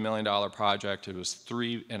 $150 million project. It was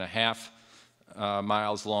 3.5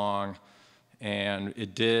 miles long, and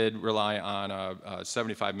it did rely on a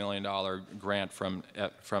 $75 million grant from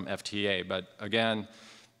FTA. But again,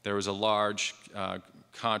 there was a large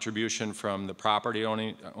contribution from the property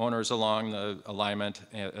owners along the alignment,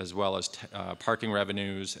 as well as parking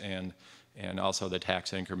revenues and also the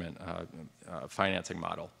tax increment financing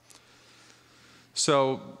model.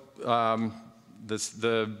 So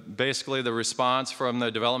basically the response from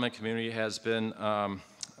the development community has been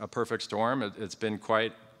a perfect storm. It's been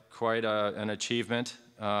quite an achievement.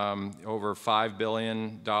 Over $5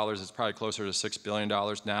 billion, it's probably closer to $6 billion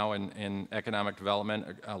now in economic development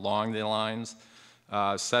along the lines.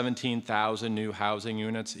 17,000 new housing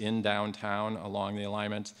units in downtown along the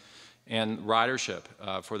alignment. And ridership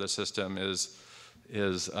for the system is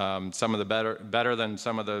some of the better than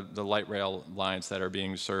some of the light rail lines that are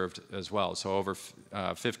being served as well. So over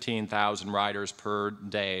 15,000 riders per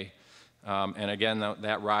day. And again,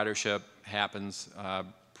 that ridership happens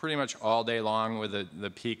pretty much all day long, with the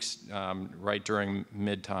peaks right during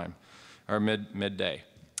midtime or midday.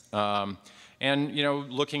 And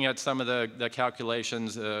looking at some of the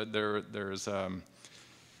calculations, there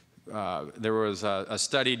was a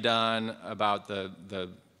study done about the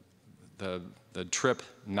trip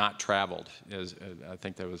not traveled, I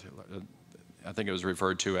think it was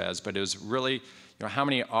referred to as, but it was really, how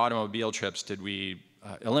many automobile trips did we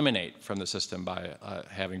eliminate from the system by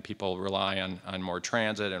having people rely on more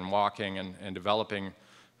transit and walking and developing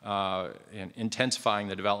and intensifying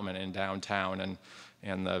the development in downtown.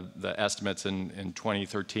 And the estimates in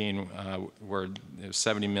 2013 were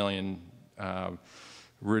 70 million, a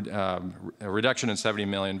reduction in 70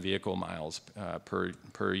 million vehicle miles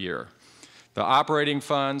per year. The operating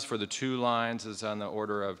funds for the two lines is on the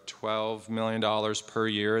order of $12 million per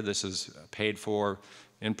year. This is paid for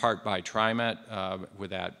in part by TriMet with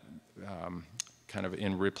that kind of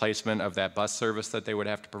in replacement of that bus service that they would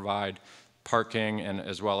have to provide, parking, and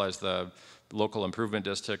as well as the local improvement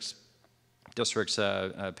districts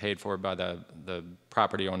paid for by the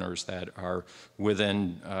property owners that are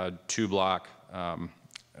within a 2-block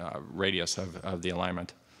radius of the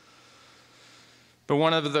alignment. But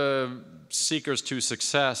one of the secrets to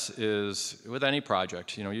success is, with any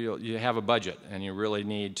project, you have a budget, and you really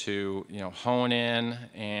need to hone in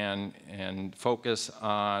and focus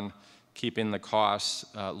on keeping the costs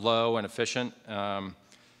low and efficient.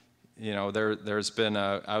 There's been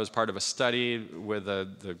I was part of a study with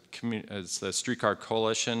it's the Streetcar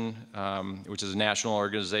Coalition, which is a national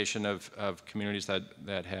organization of communities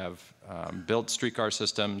that have built streetcar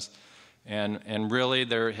systems. And really,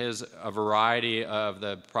 there is a variety of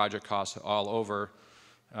the project costs all over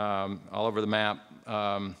the map,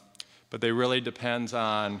 but they really depends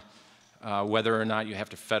on whether or not you have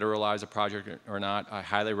to federalize a project or not. I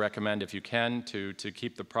highly recommend, if you can, to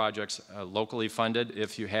keep the projects locally funded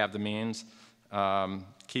if you have the means,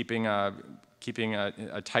 keeping a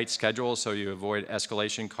tight schedule so you avoid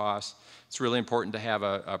escalation costs. It's really important to have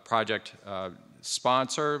a project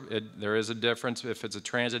sponsor. There is a difference if it's a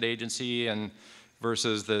transit agency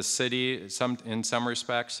versus the city in some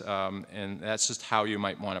respects, and that's just how you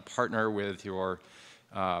might want to partner with your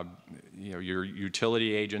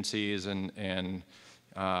utility agencies and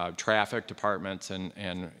traffic departments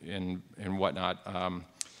and whatnot.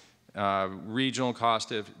 Regional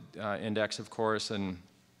cost index, of course, and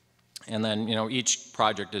then each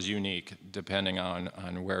project is unique depending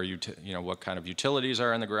on where what kind of utilities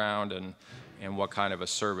are in the ground and what kind of a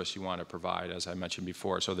service you want to provide, as I mentioned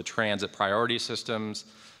before. So the transit priority systems,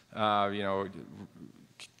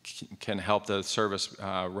 can help the service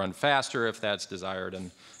run faster if that's desired,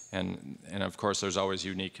 and of course there's always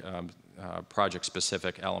unique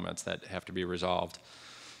project-specific elements that have to be resolved.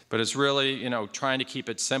 But it's really trying to keep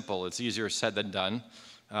it simple. It's easier said than done.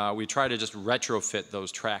 We try to just retrofit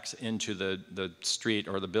those tracks into the street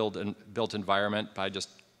or the built environment by just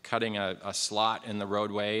cutting a slot in the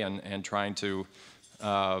roadway and trying to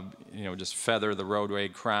just feather the roadway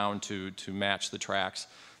crown to match the tracks.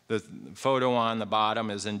 The photo on the bottom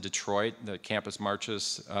is in Detroit, the Campus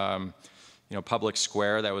Marches public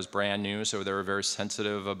square that was brand new, so they were very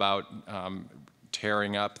sensitive about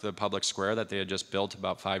tearing up the public square that they had just built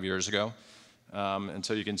about 5 years ago. And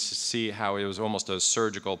so you can see how it was almost a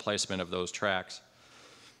surgical placement of those tracks.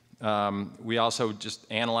 We also just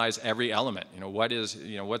analyze every element.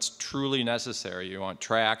 What's truly necessary. You want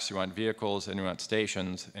tracks, you want vehicles, and you want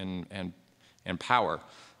stations and power.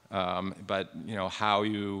 But how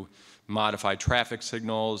you modify traffic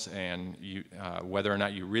signals and whether or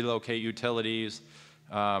not you relocate utilities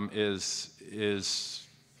is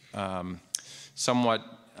somewhat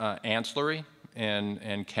ancillary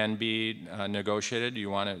and can be negotiated. You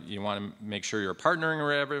want to make sure you're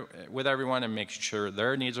partnering with everyone and make sure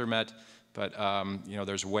their needs are met. But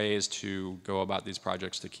there's ways to go about these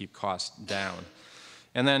projects to keep costs down.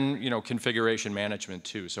 And then configuration management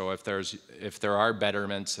too. So if there are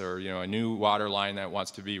betterments or a new water line that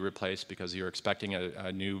wants to be replaced because you're expecting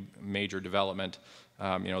a new major development,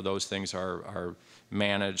 those things are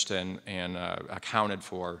managed and accounted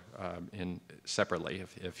for separately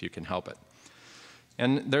if you can help it.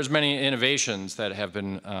 And there's many innovations that have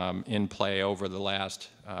been in play over the last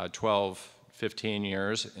 12, 15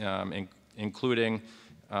 years, including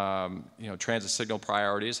transit signal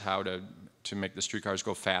priorities, how to make the streetcars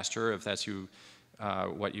go faster if that's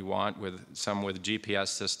what you want, with some with GPS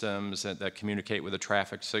systems that communicate with the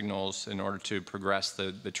traffic signals in order to progress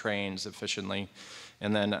the trains efficiently.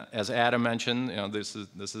 And then, as Adam mentioned, this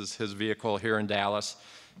is his vehicle here in Dallas.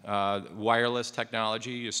 Wireless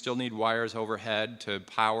technology. You still need wires overhead to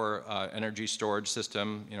power energy storage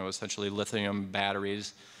system. Essentially lithium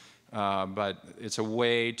batteries. But it's a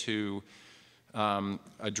way to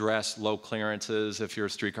address low clearances if your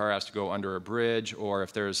streetcar has to go under a bridge, or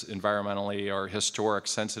if there's environmentally or historic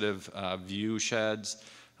sensitive view sheds,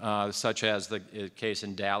 such as the case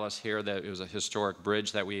in Dallas here, that it was a historic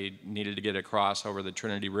bridge that we needed to get across over the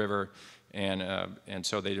Trinity River, and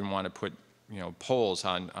so they didn't want to put poles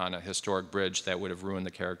on a historic bridge that would have ruined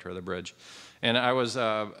the character of the bridge. And I was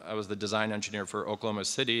the design engineer for Oklahoma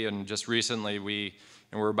City, and just recently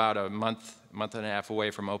we're about a month and a half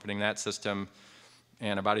away from opening that system.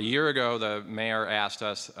 And about a year ago, the mayor asked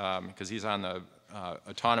us, because he's on the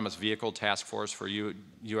Autonomous Vehicle Task Force for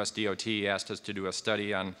US DOT, he asked us to do a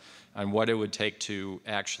study on what it would take to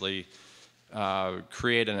actually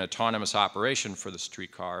create an autonomous operation for the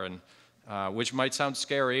streetcar, and which might sound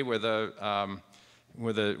scary with a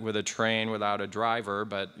train without a driver,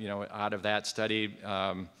 but out of that study,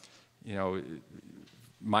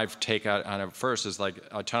 my take on it first is like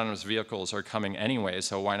autonomous vehicles are coming anyway,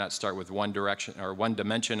 so why not start with one direction or one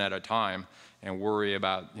dimension at a time and worry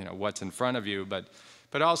about what's in front of you,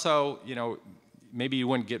 but also maybe you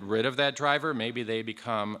wouldn't get rid of that driver, maybe they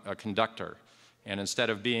become a conductor, and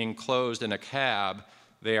instead of being closed in a cab,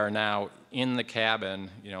 they are now in the cabin,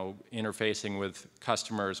 interfacing with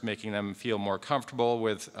customers, making them feel more comfortable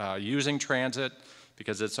with using transit,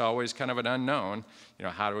 because it's always kind of an unknown.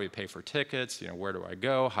 How do we pay for tickets? Where do I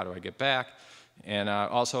go? How do I get back? And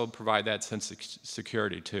also provide that sense of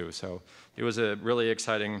security too. So it was a really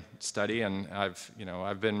exciting study, and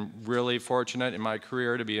I've been really fortunate in my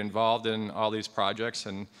career to be involved in all these projects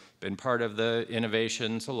and been part of the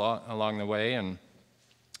innovations along the way. And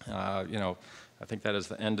I think that is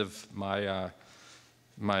the end of my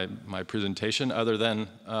my presentation. Other than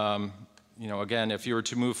again, if you were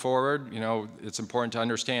to move forward, it's important to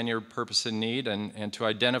understand your purpose and need, and to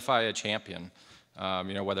identify a champion,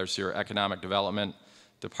 whether it's your economic development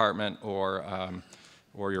department or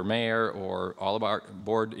your mayor or all of our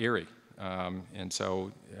board Erie. And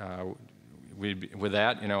so with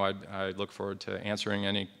that, I look forward to answering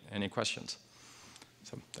any questions.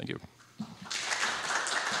 So thank you.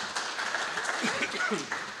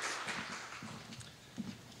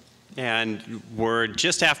 And we're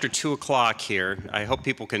just after 2 o'clock here. I hope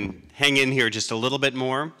people can hang in here just a little bit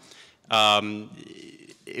more.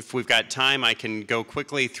 If we've got time, I can go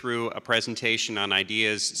quickly through a presentation on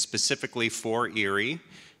ideas specifically for Erie,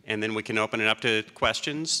 and then we can open it up to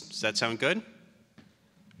questions. Does that sound good?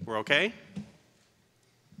 We're okay?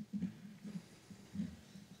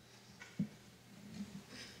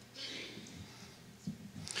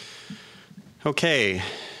 Okay,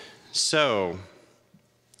 so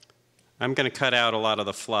I'm going to cut out a lot of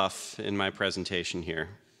the fluff in my presentation here.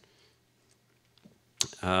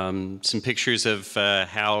 Some pictures of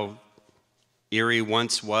how Erie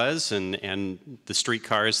once was, and the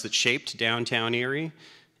streetcars that shaped downtown Erie,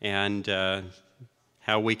 and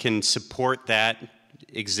how we can support that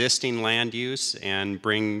existing land use and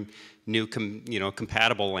bring new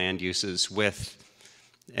compatible land uses with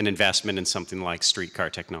an investment in something like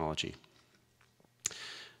streetcar technology.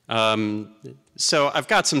 So I've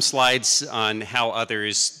got some slides on how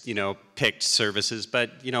others, picked services,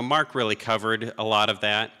 but, Mark really covered a lot of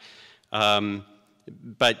that.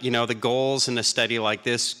 But, the goals in a study like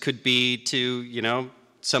this could be to,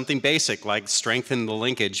 something basic like strengthen the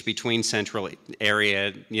linkage between central Erie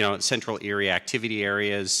activity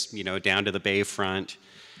areas, down to the bayfront.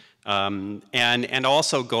 And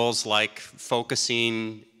also goals like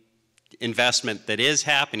focusing investment that is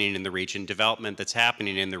happening in the region, development that's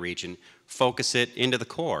happening in the region, focus it into the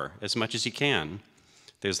core as much as you can.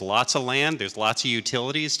 There's lots of land, there's lots of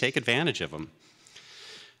utilities, take advantage of them.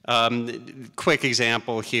 Quick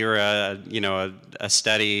example here, a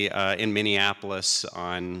study in Minneapolis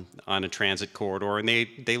on a transit corridor, and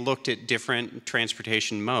they looked at different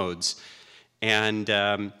transportation modes, and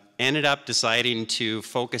ended up deciding to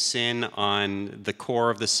focus in on the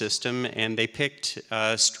core of the system, and they picked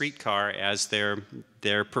streetcar as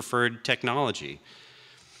their preferred technology.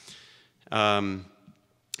 And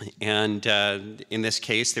in this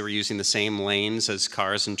case, they were using the same lanes as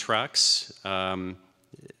cars and trucks.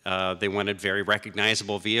 They wanted very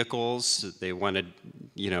recognizable vehicles. They wanted,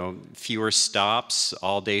 fewer stops,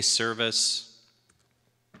 all-day service.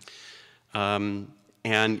 And,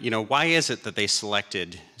 why is it that they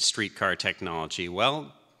selected streetcar technology?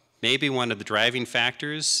 Well, maybe one of the driving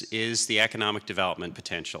factors is the economic development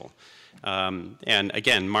potential. And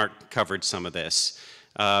again, Mark covered some of this.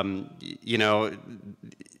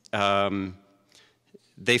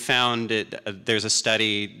 They found there's a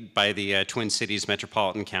study by the Twin Cities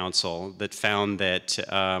Metropolitan Council that found that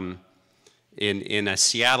in a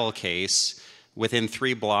Seattle case, within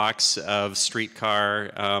 3 blocks of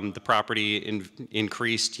Streetcar, the property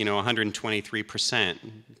increased, 123%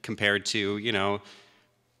 compared to,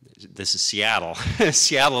 this is Seattle.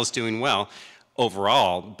 Seattle is doing well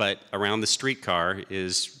overall, but around the Streetcar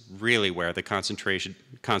is really where the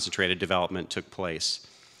concentrated development took place.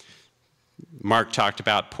 Mark talked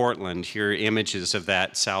about Portland. Here are images of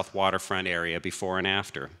that south waterfront area before and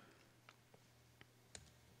after.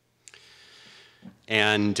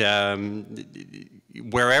 And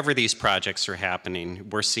wherever these projects are happening,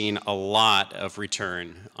 we're seeing a lot of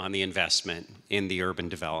return on the investment in the urban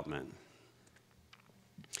development.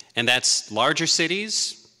 And that's larger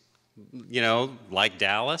cities, like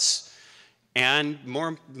Dallas, and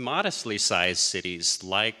more modestly sized cities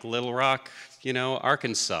like Little Rock,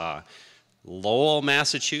 Arkansas, Lowell,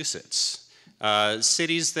 Massachusetts,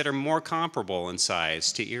 cities that are more comparable in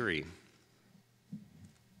size to Erie.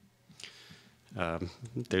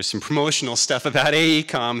 There's some promotional stuff about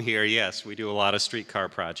AECOM here. Yes, we do a lot of streetcar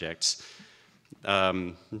projects.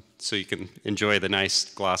 So you can enjoy the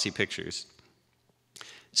nice glossy pictures.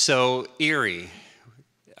 So Erie,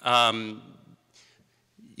 one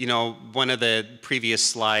of the previous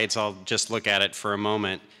slides, I'll just look at it for a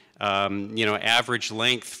moment. Average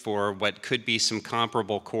length for what could be some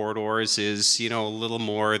comparable corridors is, a little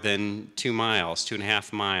more than 2 miles,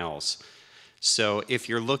 2.5 miles. So if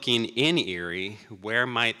you're looking in Erie, where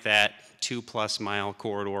might that 2+ mile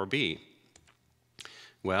corridor be?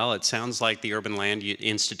 Well, it sounds like the Urban Land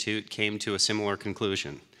Institute came to a similar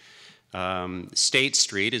conclusion. State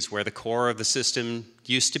Street is where the core of the system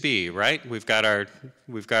used to be, right? We've got our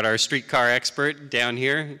streetcar expert down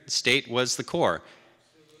here. State was the core.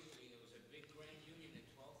 Absolutely. There was a big grand union at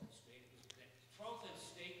 12th and State. 12th and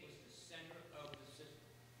State was the center of the system.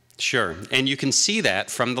 Sure, and you can see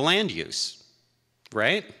that from the land use.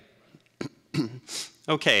 Right?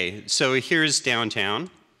 Okay, so here's downtown.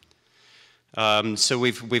 So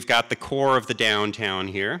we've got the core of the downtown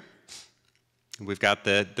here. We've got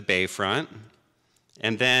the bayfront.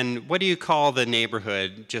 And then what do you call the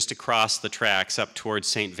neighborhood just across the tracks up towards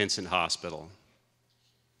St. Vincent Hospital?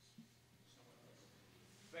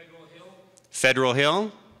 Federal Hill. Federal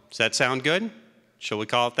Hill? Does that sound good? Shall we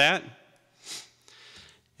call it that?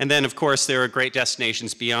 And then, of course, there are great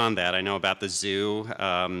destinations beyond that. I know about the zoo,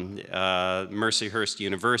 Mercyhurst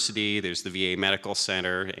University, there's the VA Medical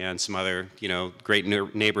Center, and some other, great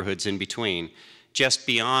neighborhoods in between, just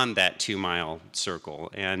beyond that 2-mile circle.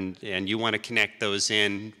 And you want to connect those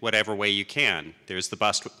in whatever way you can. There's the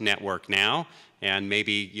bus network now, and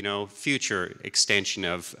maybe, future extension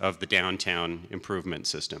of the downtown improvement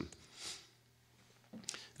system.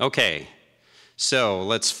 Okay. So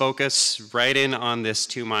let's focus right in on this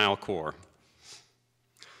 2-mile core.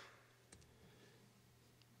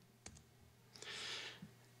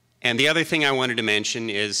 And the other thing I wanted to mention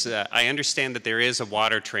is I understand that there is a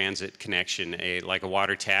water transit connection, like a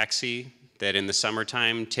water taxi that in the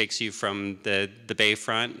summertime takes you from the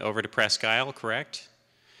bayfront over to Presque Isle, correct?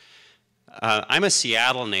 I'm a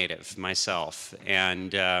Seattle native myself,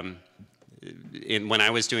 and when I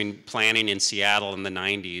was doing planning in Seattle in the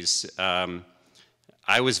 90s,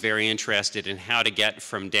 I was very interested in how to get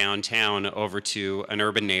from downtown over to an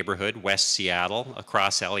urban neighborhood, West Seattle,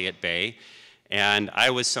 across Elliott Bay. And I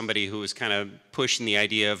was somebody who was kind of pushing the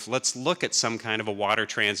idea of let's look at some kind of a water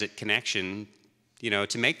transit connection,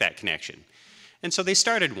 to make that connection. And so they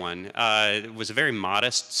started one. It was a very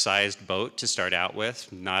modest-sized boat to start out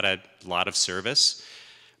with, not a lot of service.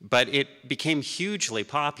 But it became hugely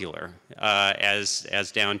popular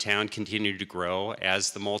as downtown continued to grow, as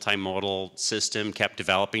the multimodal system kept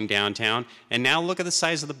developing downtown. And now look at the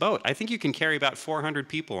size of the boat. I think you can carry about 400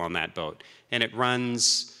 people on that boat. And it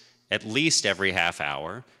runs at least every half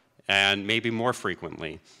hour, and maybe more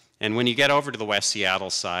frequently. And when you get over to the West Seattle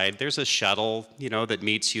side, there's a shuttle, that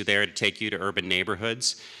meets you there to take you to urban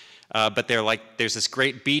neighborhoods. But there's this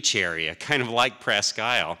great beach area, kind of like Presque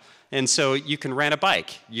Isle. And so you can rent a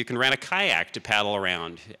bike, you can rent a kayak to paddle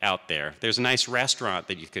around out there. There's a nice restaurant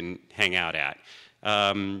that you can hang out at.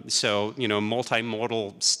 So,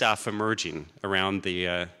 multimodal stuff emerging around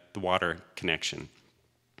the water connection.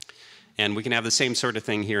 And we can have the same sort of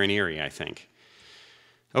thing here in Erie, I think.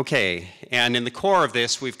 Okay, and in the core of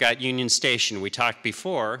this, we've got Union Station. We talked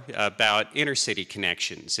before about intercity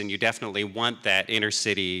connections, and you definitely want that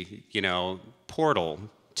intercity, portal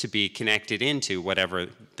to be connected into whatever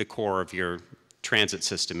the core of your transit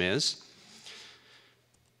system is.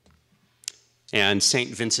 And St.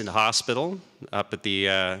 Vincent Hospital up at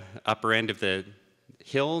the upper end of the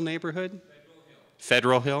Hill neighborhood?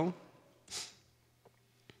 Federal Hill.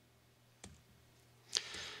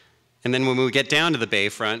 And then when we get down to the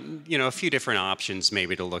bayfront, you know, a few different options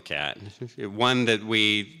maybe to look at. One that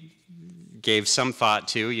we gave some thought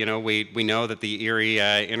to, you know, we know that the Erie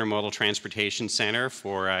Intermodal Transportation Center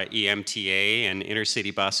for EMTA and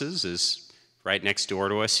intercity buses is right next door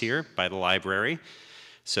to us here by the library.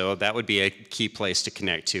 So that would be a key place to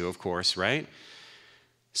connect to, of course, right?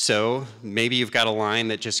 So maybe you've got a line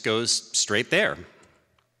that just goes straight there.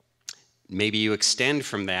 Maybe you extend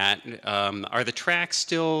from that. Are the tracks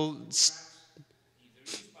still... They're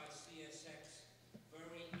used by CSX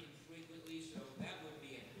very infrequently, so that would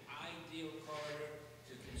be an ideal corridor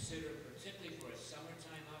to consider, particularly for a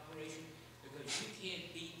summertime operation, because you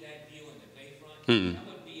can't beat that view in the bayfront. That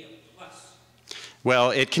would be a plus.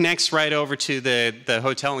 Well, it connects right over to the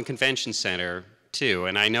Hotel and Convention Center, too.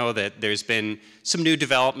 And I know that there's been some new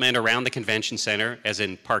development around the convention center, as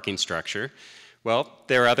in parking structure. Well,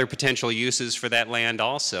 there are other potential uses for that land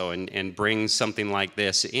also, and bring something like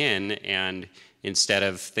this in, and instead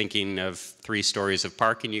of thinking of 3 stories of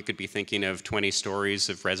parking, you could be thinking of 20 stories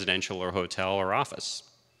of residential or hotel or office.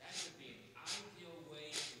 That would be an ideal way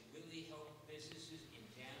to really help businesses in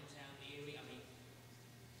downtown Erie. I mean,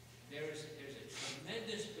 there's a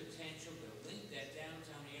tremendous potential to link that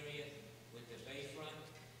downtown area with the bayfront.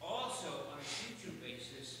 Also, on a future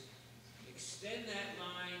basis, extend that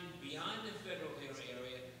line beyond the Federal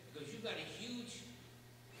area, because you've got a huge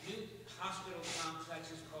new hospital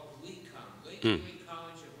complexes called AECOM, Lake Erie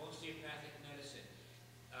College of Osteopathic Medicine,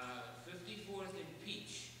 54th and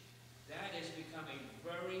Peach. That has become a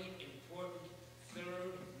very important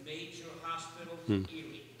 3rd major hospital in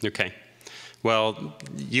Erie. Okay. Well,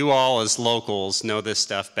 you all as locals know this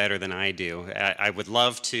stuff better than I do. I would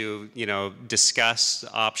love to, you know, discuss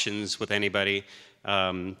options with anybody,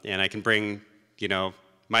 and I can bring, you know,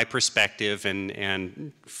 my perspective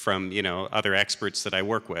and from, you know, other experts that I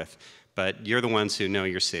work with. But you're the ones who know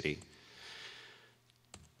your city.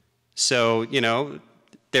 So, you know,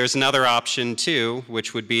 there's another option too,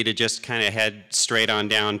 which would be to just kind of head straight on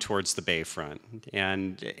down towards the bayfront.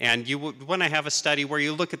 And you would want to have a study where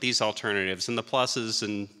you look at these alternatives and the pluses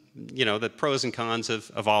and, you know, the pros and cons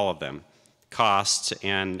of all of them, costs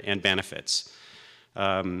and benefits.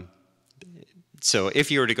 So if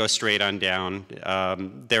you were to go straight on down,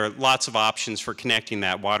 there are lots of options for connecting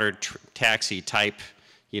that water taxi type,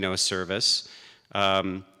 you know, service.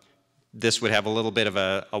 This would have a little bit of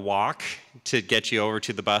a walk to get you over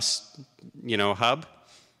to the bus, you know, hub.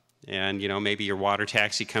 And, you know, maybe your water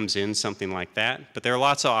taxi comes in, something like that. But there are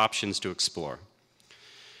lots of options to explore.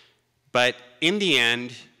 But in the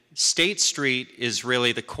end, State Street is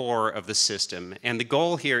really the core of the system, and the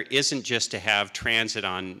goal here isn't just to have transit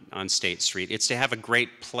on State Street, it's to have a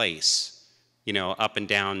great place, you know, up and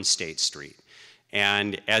down State Street.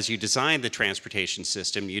 And as you design the transportation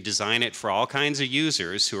system, you design it for all kinds of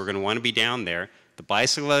users who are going to want to be down there. The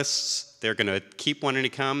bicyclists, they're going to keep wanting to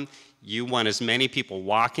come. You want as many people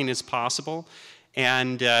walking as possible.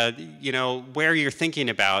 And, you know, where you're thinking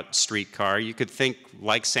about streetcar, you could think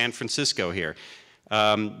like San Francisco here.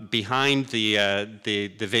 Behind the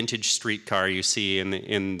vintage streetcar you see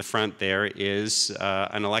in the front there is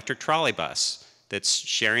an electric trolley bus that's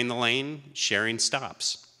sharing the lane, sharing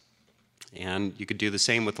stops. And you could do the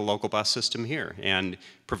same with the local bus system here and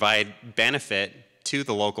provide benefit to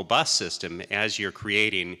the local bus system as you're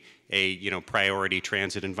creating a, you know, priority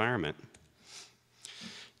transit environment.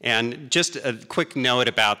 And just a quick note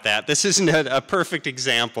about that. This isn't a perfect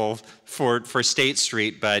example for State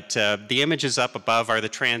Street, but the images up above are the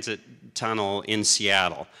transit tunnel in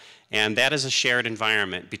Seattle. And that is a shared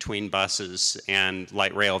environment between buses and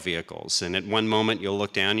light rail vehicles. And at one moment you'll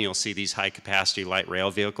look down and you'll see these high capacity light rail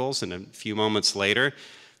vehicles, and a few moments later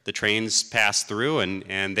the trains pass through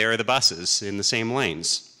and there are the buses in the same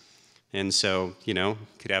lanes. And so, you know,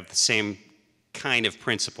 could have the same kind of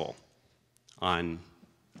principle on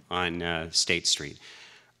State Street.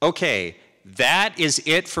 Okay, that is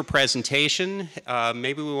it for presentation.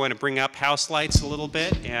 Maybe we want to bring up house lights a little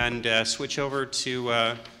bit and switch over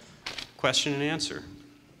to question and answer.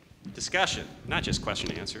 Discussion, not just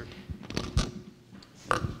question and answer.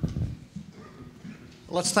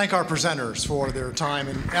 Let's thank our presenters for their time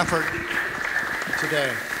and effort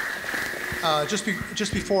today.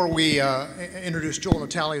 Just before we introduce Joel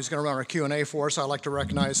Natali, who's going to run our Q&A for us, I'd like to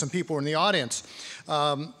recognize some people in the audience.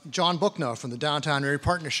 John Buckner from the Downtown Erie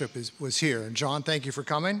Partnership was here. And John, thank you for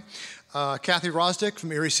coming. Kathy Rosdick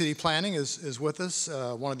from Erie City Planning is with us,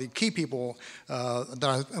 one of the key people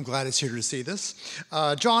that I'm glad is here to see this.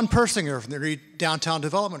 John Persinger from the Erie Downtown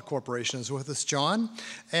Development Corporation is with us, John.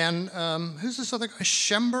 And who's this other guy?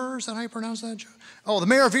 Schember, is that how you pronounce that, Joe? Oh, the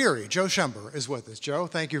mayor of Erie, Joe Schember, is with us. Joe,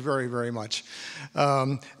 thank you very, very much.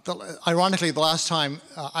 Ironically, the last time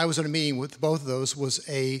I was in a meeting with both of those was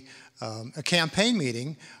a campaign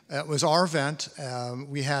meeting. It was our event.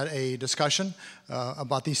 We had a discussion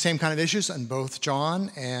about these same kind of issues, and both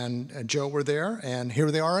John and Joe were there, and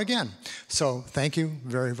here they are again. So thank you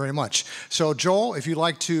very, very much. So Joel, if you'd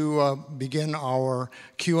like to begin our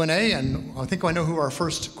Q&A, and I think I know who our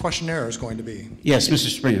first questionnaire is going to be. Yes, Mr.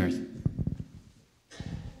 Springer.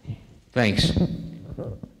 Thanks.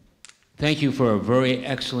 Thank you for a very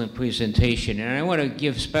excellent presentation. And I want to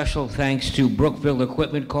give special thanks to Brookville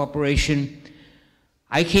Equipment Corporation.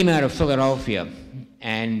 I came out of Philadelphia,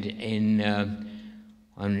 and in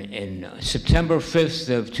September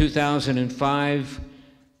 5th of 2005,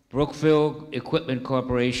 Brookville Equipment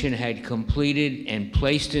Corporation had completed and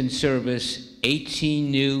placed in service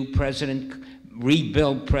 18 new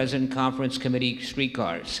rebuilt President Conference Committee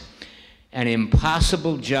streetcars. An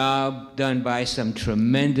impossible job done by some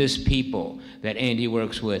tremendous people that Andy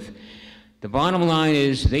works with. The bottom line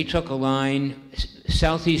is they took a line,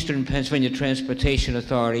 Southeastern Pennsylvania Transportation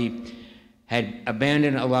Authority had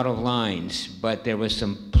abandoned a lot of lines, but there was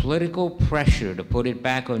some political pressure to put it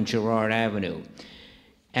back on Girard Avenue.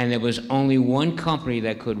 And there was only one company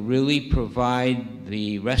that could really provide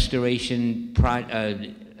the restoration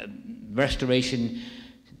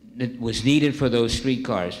that was needed for those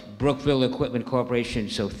streetcars, Brookville Equipment Corporation.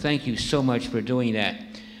 So thank you so much for doing that.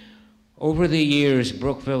 Over the years,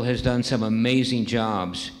 Brookville has done some amazing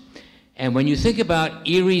jobs. And when you think about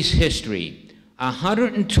Erie's history,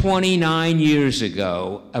 129 years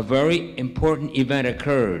ago, a very important event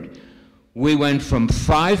occurred. We went from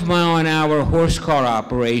 5-mile-an-hour horse car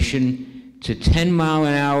operation to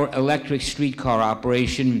 10-mile-an-hour electric streetcar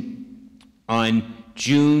operation on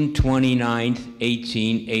June 29th,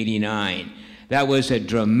 1889. That was a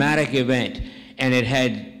dramatic event, and it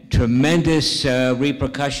had tremendous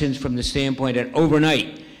repercussions from the standpoint that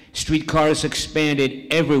overnight, streetcars expanded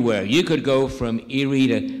everywhere. You could go from Erie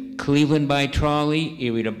to Cleveland by trolley,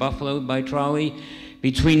 Erie to Buffalo by trolley.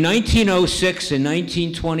 Between 1906 and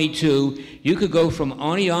 1922, you could go from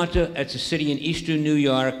Oneonta, that's a city in eastern New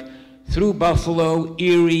York, through Buffalo,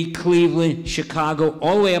 Erie, Cleveland, Chicago,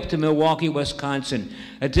 all the way up to Milwaukee, Wisconsin,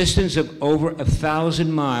 a distance of over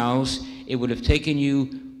 1,000 miles. It would have taken you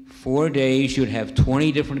 4 days. You'd have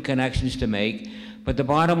 20 different connections to make. But the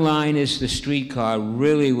bottom line is the streetcar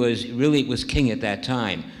really was king at that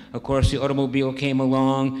time. Of course, the automobile came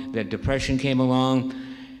along, the Depression came along.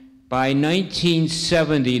 By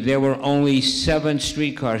 1970, there were only 7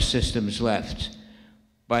 streetcar systems left.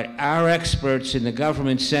 But our experts in the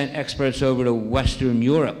government sent experts over to Western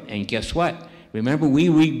Europe, and guess what? Remember, we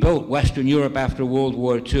rebuilt Western Europe after World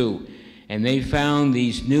War II, and they found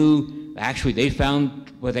these new, actually they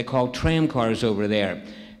found what they call tram cars over there.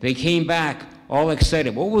 They came back all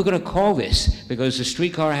excited. What we're going to call this? Because the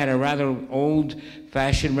streetcar had a rather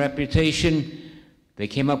old-fashioned reputation. They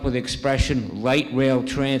came up with the expression light rail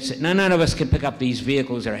transit. Now, none of us can pick up these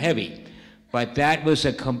vehicles, they're heavy. But that was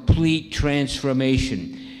a complete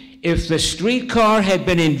transformation. If the streetcar had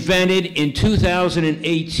been invented in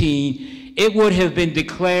 2018, it would have been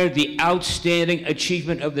declared the outstanding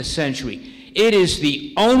achievement of the century. It is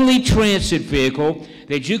the only transit vehicle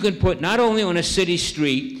that you can put not only on a city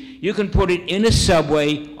street, you can put it in a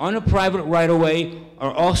subway, on a private right-of-way,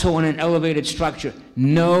 or also on an elevated structure.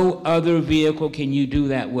 No other vehicle can you do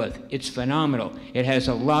that with. It's phenomenal. It has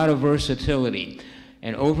a lot of versatility.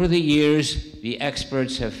 And over the years, the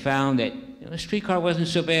experts have found that the streetcar wasn't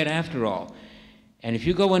so bad after all. And if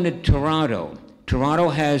you go into Toronto, Toronto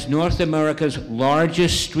has North America's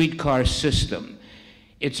largest streetcar system.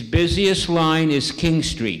 Its busiest line is King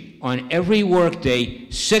Street. On every workday,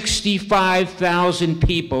 65,000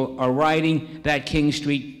 people are riding that King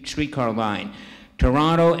Street streetcar line.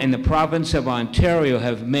 Toronto and the province of Ontario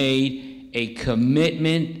have made a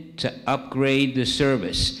commitment to upgrade the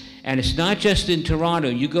service. And it's not just in Toronto.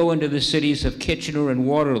 You go into the cities of Kitchener and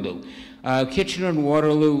Waterloo. Kitchener and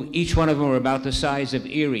Waterloo, each one of them are about the size of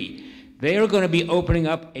Erie. They are going to be opening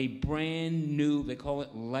up a brand new, they call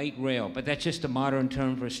it light rail, but that's just a modern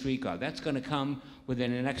term for a streetcar. That's going to come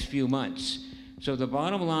within the next few months. So the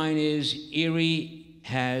bottom line is Erie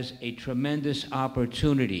has a tremendous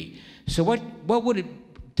opportunity. So what would it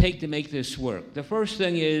take to make this work? The first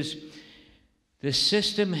thing is the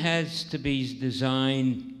system has to be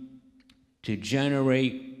designed to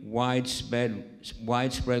generate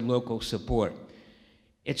widespread local support.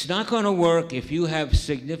 It's not going to work if you have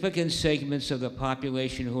significant segments of the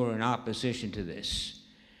population who are in opposition to this.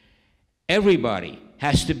 Everybody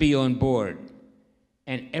has to be on board,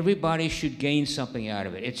 and everybody should gain something out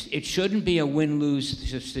of it. It shouldn't be a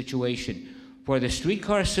win-lose situation. For the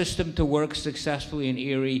streetcar system to work successfully in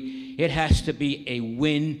Erie, it has to be a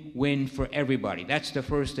win-win for everybody. That's the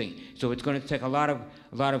first thing. So it's going to take a lot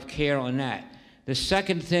of care on that. The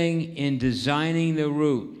second thing, in designing the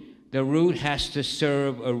route has to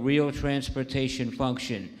serve a real transportation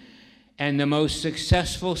function. And the most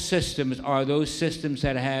successful systems are those systems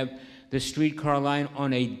that have the streetcar line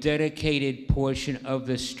on a dedicated portion of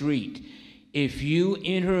the street. If you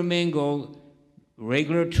intermingle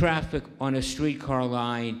regular traffic on a streetcar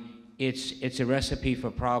line, it's a recipe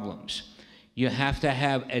for problems. You have to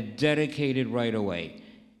have a dedicated right-of-way.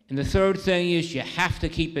 And the third thing is you have to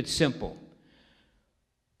keep it simple.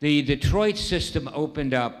 The Detroit system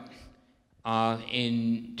opened up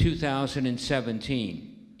in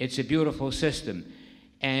 2017. It's a beautiful system.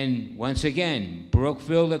 And once again,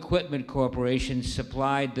 Brookville Equipment Corporation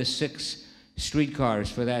supplied the 6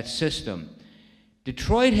 streetcars for that system.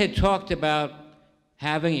 Detroit had talked about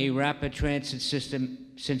having a rapid transit system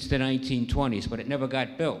since the 1920s, but it never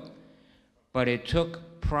got built. But it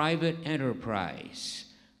took private enterprise.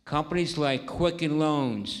 Companies like Quicken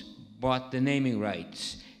Loans bought the naming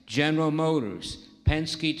rights. General Motors,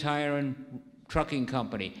 Penske Tire and Trucking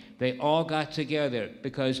Company, they all got together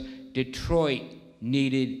because Detroit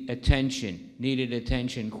needed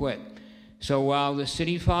attention quick. So while the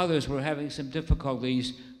city fathers were having some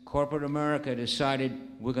difficulties, corporate America decided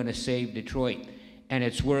we're going to save Detroit, and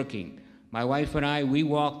it's working. My wife and I, we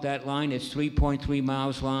walked that line. It's 3.3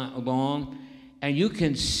 miles long, and you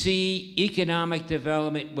can see economic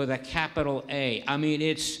development with a capital A. I mean,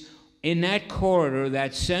 it's in that corridor,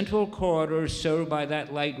 that central corridor served by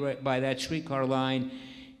that streetcar line,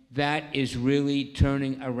 that is really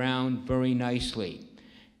turning around very nicely.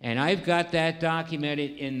 And I've got that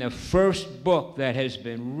documented in the first book that has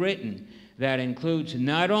been written that includes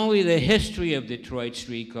not only the history of Detroit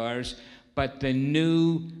streetcars, but the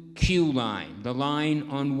new Q line, the line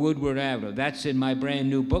on Woodward Avenue. That's in my brand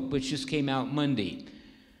new book, which just came out Monday.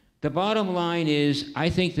 The bottom line is, I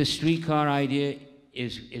think the streetcar idea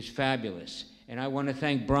is fabulous. And I want to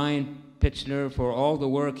thank Brian Pitzer for all the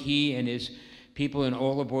work he and his people in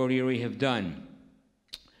all aboard Erie have done.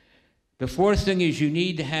 The fourth thing is you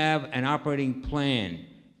need to have an operating plan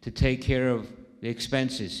to take care of the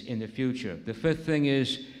expenses in the future. The fifth thing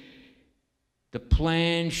is the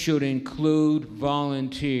plan should include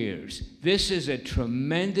volunteers. This is a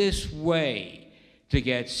tremendous way to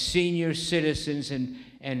get senior citizens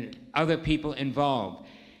and other people involved.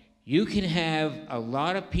 You can have a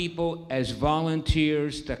lot of people as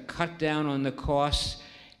volunteers to cut down on the costs,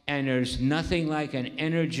 and there's nothing like an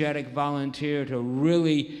energetic volunteer to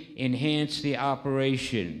really enhance the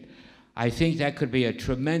operation. I think that could be a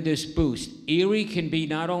tremendous boost. Erie can be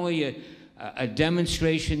not only a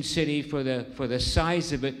demonstration city for the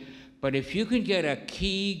size of it, but if you can get a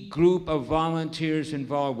key group of volunteers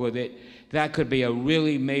involved with it, that could be a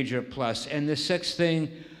really major plus. And the sixth thing,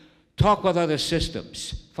 talk with other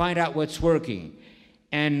systems. Find out what's working.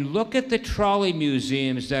 And look at the trolley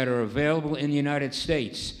museums that are available in the United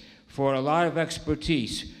States for a lot of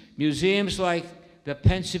expertise. Museums like the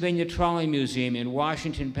Pennsylvania Trolley Museum in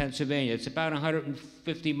Washington, Pennsylvania. It's about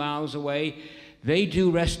 150 miles away. They do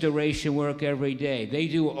restoration work every day. They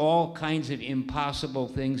do all kinds of impossible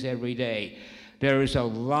things every day. There is a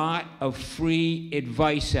lot of free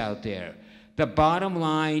advice out there. The bottom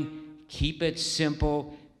line, keep it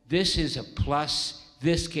simple. This is a plus.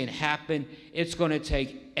 This can happen. It's going to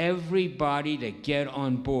take everybody to get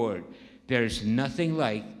on board. There's nothing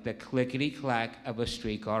like the clickety-clack of a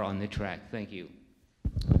streetcar on the track. Thank you.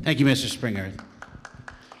 Thank you, Mr. Springer.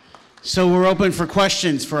 So we're open for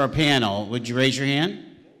questions for our panel. Would you raise your hand?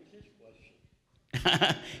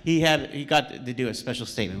 He got to do a special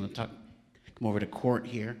statement. We'll come over to court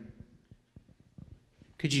here.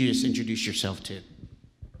 Could you just introduce yourself too?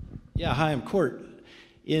 Yeah, hi, I'm Court.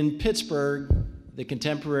 In Pittsburgh, the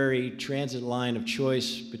contemporary transit line of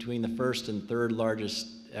choice between the first and third largest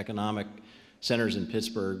economic centers in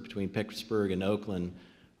Pittsburgh, between Pittsburgh and Oakland,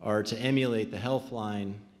 are to emulate the Health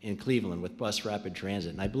Line in Cleveland with bus rapid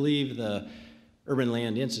transit. And I believe the Urban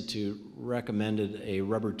Land Institute recommended a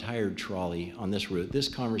rubber-tired trolley on this route. This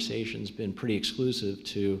conversation's been pretty exclusive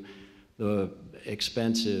to the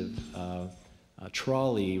expensive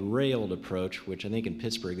trolley railed approach, which I think in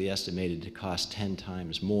Pittsburgh they estimated to cost 10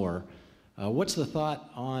 times more. What's the thought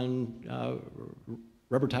on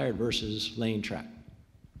rubber-tired versus lane track?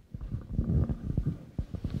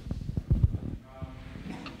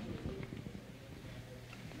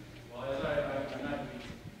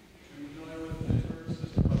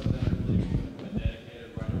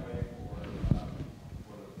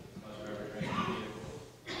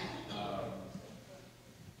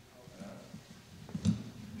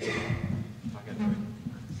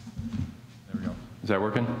 that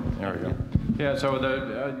working? There we go. Yeah, so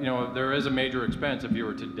there is a major expense if you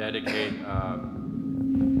were to dedicate,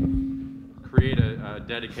 create a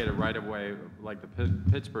dedicated right-of-way like the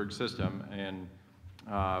Pittsburgh system, and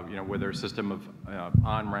with their system of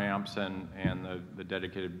on-ramps and the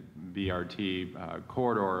dedicated BRT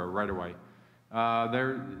corridor or right-of-way.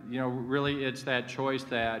 Really it's that choice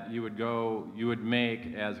that you would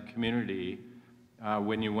make as a community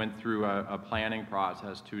when you went through a planning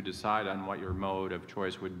process to decide on what your mode of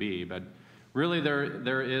choice would be. But really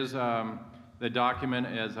there is the document,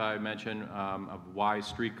 as I mentioned, of why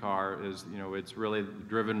Streetcar is, it's really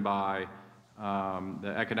driven by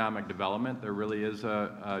the economic development. There really is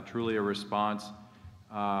truly a response,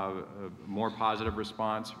 a more positive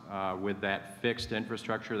response with that fixed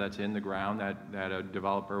infrastructure that's in the ground that a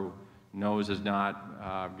developer knows is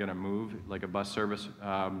not going to move like a bus service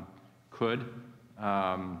could.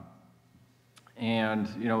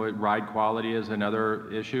 Ride quality is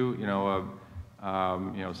another issue.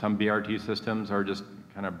 Some BRT systems are just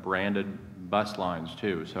kind of branded bus lines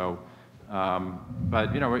too. So,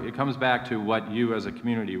 but it comes back to what you as a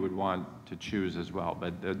community would want to choose as well.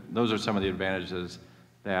 But those are some of the advantages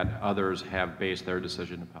that others have based their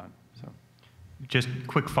decision upon. So, just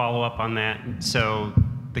quick follow-up on that. So,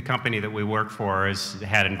 the company that we work for has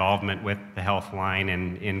had involvement with the Health Line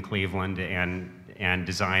in Cleveland and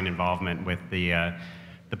design involvement with the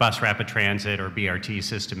bus rapid transit or BRT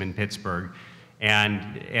system in Pittsburgh.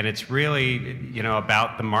 And it's really,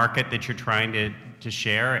 about the market that you're trying to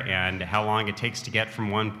share and how long it takes to get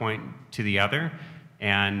from one point to the other.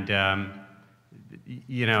 And,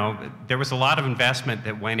 there was a lot of investment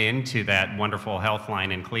that went into that wonderful Health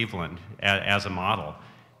Line in Cleveland as a model.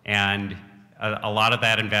 And a lot of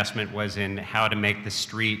that investment was in how to make the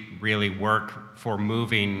street really work for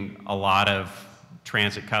moving a lot of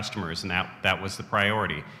transit customers, and that was the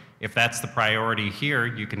priority. If that's the priority here,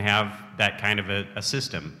 you can have that kind of a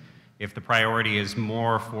system. If the priority is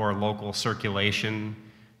more for local circulation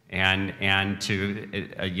and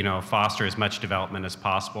to foster as much development as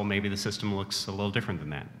possible, maybe the system looks a little different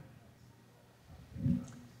than that.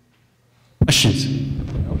 Questions?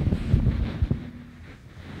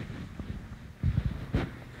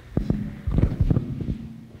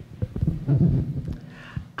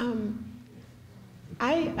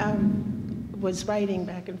 I was writing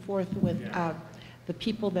back and forth with the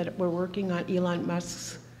people that were working on Elon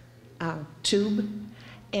Musk's tube,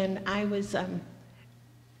 and I was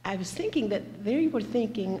thinking that they were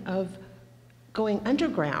thinking of going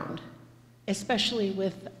underground, especially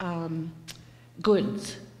with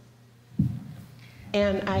goods.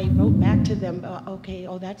 And I wrote back to them, okay,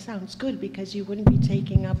 that sounds good, because you wouldn't be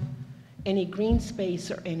taking up any green space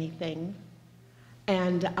or anything,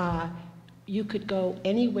 and you could go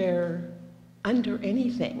anywhere under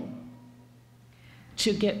anything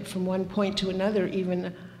to get from one point to another,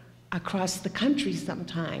 even across the country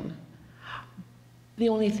sometime. The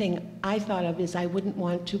only thing I thought of is I wouldn't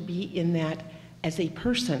want to be in that as a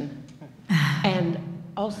person. And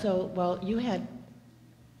also, well, you had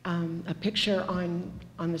a picture on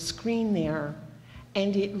the screen there,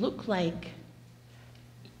 and it looked like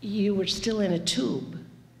you were still in a tube.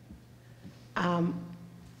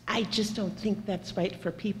 I just don't think that's right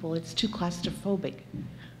for people. It's too claustrophobic.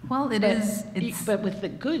 Well, but with the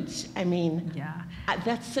goods, I mean, yeah.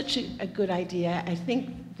 That's such a good idea. I think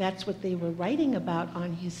that's what they were writing about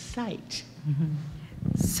on his site. Mm-hmm.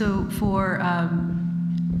 So for,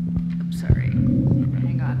 sorry,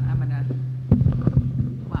 hang on, I'm gonna,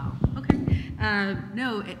 wow, okay.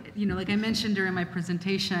 No, like I mentioned during my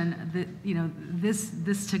presentation, that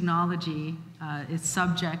this technology is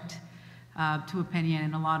subject to opinion,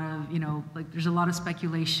 and a lot of, there's a lot of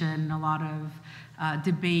speculation, a lot of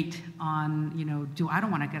debate on, I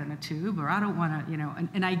don't want to get in a tube, or I don't want to,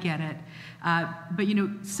 and I get it. But,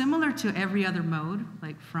 similar to every other mode,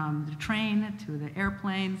 like from the train to the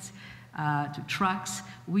airplanes, to trucks,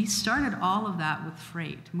 we started all of that with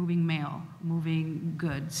freight, moving mail, moving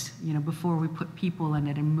goods, before we put people in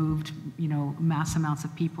it and moved, mass amounts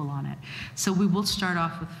of people on it. So we will start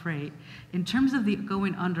off with freight. In terms of the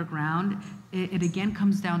going underground, it again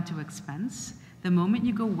comes down to expense. The moment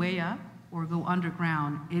you go way up or go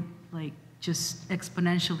underground, it just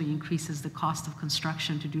exponentially increases the cost of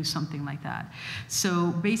construction to do something like that. So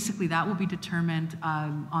basically that will be determined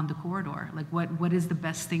on the corridor, like what is the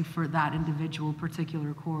best thing for that individual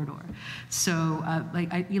particular corridor. So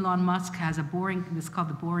Elon Musk has it's called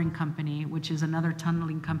the Boring Company, which is another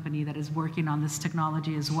tunneling company that is working on this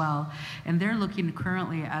technology as well. And they're looking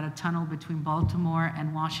currently at a tunnel between Baltimore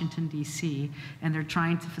and Washington, D.C., and they're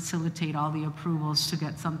trying to facilitate all the approvals to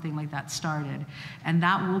get something like that started. And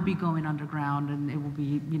that will be going underground. underground, and it will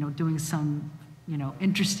be, doing some,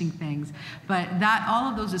 interesting things. But all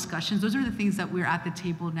of those discussions, those are the things that we're at the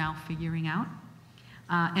table now figuring out.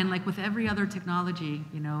 And like with every other technology,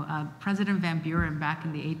 President Van Buren back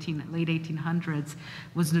in the late 1800s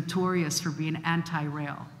was notorious for being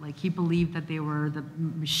anti-rail. Like he believed that they were the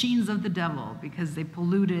machines of the devil because they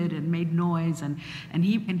polluted and made noise, and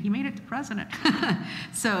he made it to president.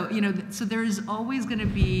 So so there's always going to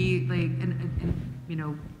be like,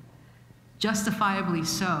 justifiably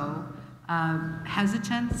so.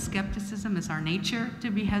 Hesitant, skepticism is our nature to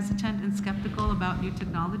be hesitant and skeptical about new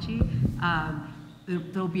technology.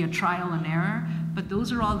 There'll be a trial and error, but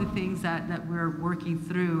those are all the things that we're working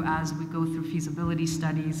through as we go through feasibility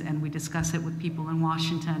studies and we discuss it with people in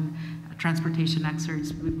Washington, transportation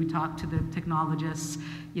experts, we talk to the technologists,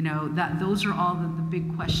 those are all the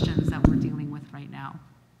big questions that we're dealing with right now.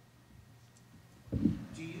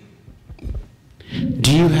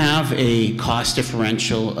 Do you have a cost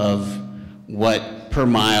differential of what per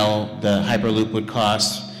mile the Hyperloop would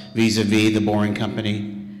cost vis-a-vis the boring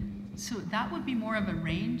company? So that would be more of a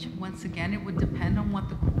range. Once again, it would depend on what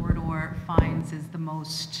the corridor finds is the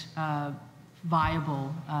most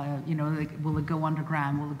viable. Like, will it go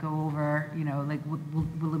underground? Will it go over? Like,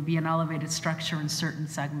 will it be an elevated structure in certain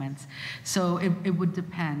segments? So it would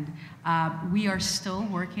depend. We are still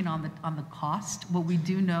working on the cost. What we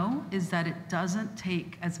do know is that it doesn't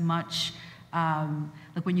take as much.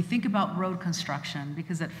 Like when you think about road construction,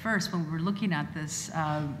 because at first when we were looking at this,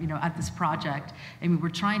 at this project, and we were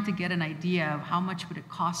trying to get an idea of how much would it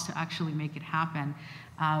cost to actually make it happen.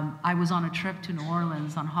 I was on a trip to New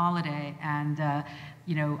Orleans on holiday, and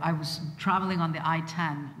I was traveling on the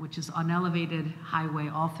I-10, which is an elevated highway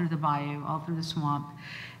all through the bayou, all through the swamp.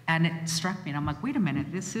 And it struck me, and I'm like, wait a minute,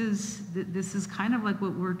 this is kind of like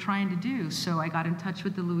what we're trying to do. So I got in touch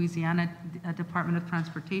with the Louisiana Department of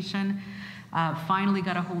Transportation, finally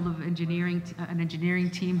got a hold of an engineering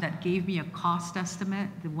team that gave me a cost estimate,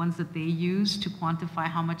 the ones that they use to quantify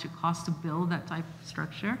how much it costs to build that type of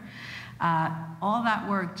structure. All that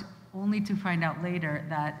worked only to find out later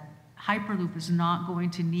that Hyperloop is not going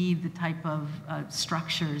to need the type of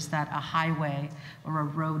structures that a highway or a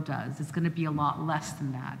road does. It's going to be a lot less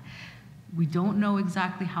than that. We don't know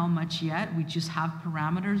exactly how much yet. We just have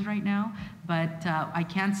parameters right now, but I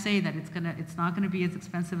can't say that it's not going to be as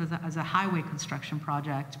expensive as a highway construction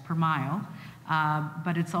project per mile,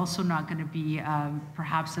 but it's also not going to be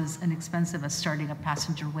perhaps as inexpensive as starting a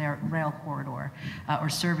passenger rail corridor or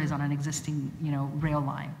service on an existing rail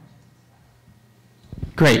line.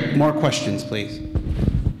 Great. More questions, please.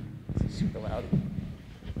 Super loud.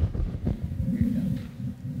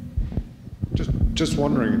 Just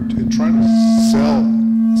wondering, in trying to sell.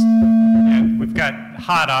 Yeah, we've got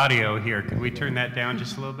hot audio here. Could we turn that down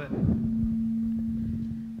just a little bit?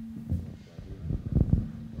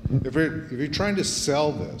 If you're trying to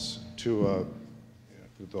sell this to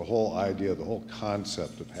the whole idea, the whole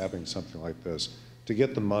concept of having something like this, to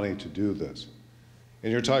get the money to do this,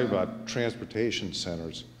 and you're talking about transportation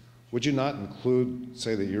centers, would you not include,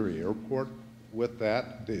 say, the Erie Airport with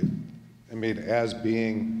that? I mean, as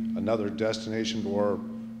being another destination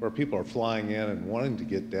where people are flying in and wanting to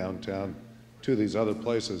get downtown to these other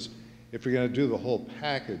places. If you're going to do the whole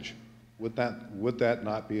package, would that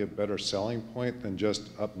not be a better selling point than just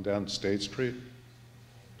up and down State Street?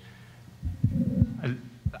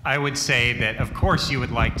 I would say that, of course, you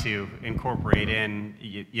would like to incorporate in,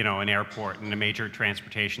 an airport and a major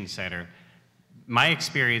transportation center. My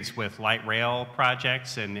experience with light rail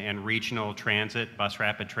projects and regional transit, bus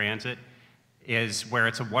rapid transit, is where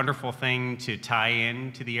it's a wonderful thing to tie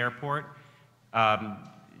in to the airport.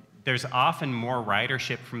 There's often more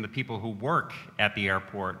ridership from the people who work at the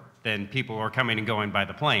airport than people who are coming and going by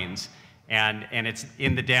the planes. And it's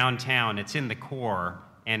in the downtown, it's in the core,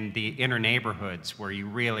 and the inner neighborhoods where you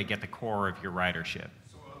really get the core of your ridership.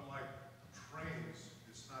 So unlike trains,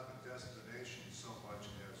 it's not the destination so much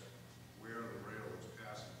as where the rail is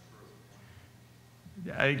passing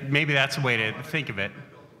through. Maybe that's a way to think of it.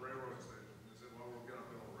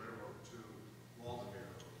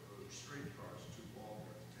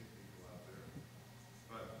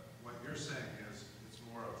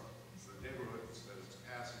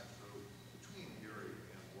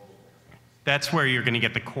 That's where you're going to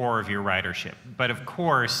get the core of your ridership. But of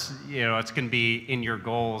course, it's going to be in your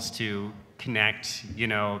goals to connect,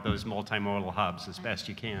 those multimodal hubs as best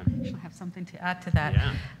you can. I have something to add to that.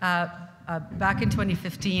 Yeah. Back in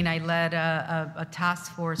 2015, I led a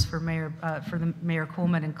task force for the Mayor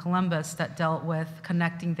Coleman in Columbus that dealt with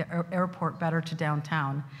connecting the airport better to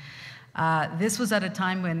downtown. This was at a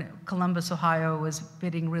time when Columbus, Ohio was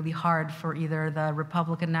bidding really hard for either the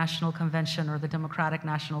Republican National Convention or the Democratic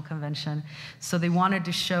National Convention. So they wanted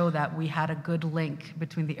to show that we had a good link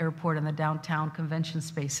between the airport and the downtown convention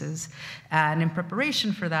spaces. And in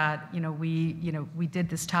preparation for that, we did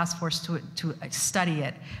this task force to study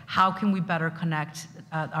it. How can we better connect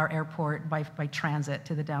our airport by transit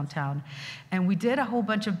to the downtown? And we did a whole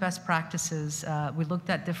bunch of best practices. We looked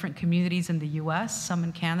at different communities in the US, some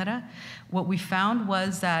in Canada. What we found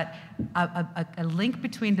was that a link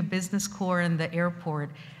between the business core and the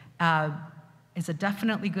airport is a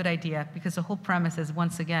definitely good idea, because the whole premise is,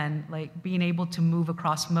 once again, like being able to move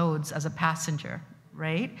across modes as a passenger,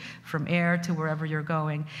 right? From air to wherever you're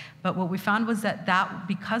going. But what we found was that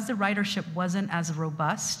because the ridership wasn't as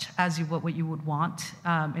robust as what you would want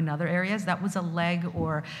in other areas, that was a leg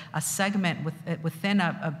or a segment within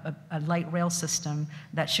a light rail system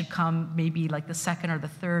that should come maybe like the second or the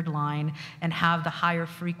third line and have the higher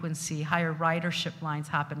frequency, higher ridership lines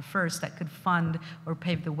happen first that could fund or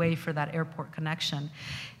pave the way for that airport connection.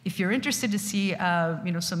 If you're interested to see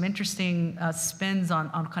some interesting spins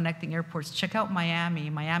on connecting airports, check out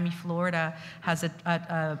Miami. Miami, Florida has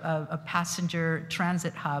a passenger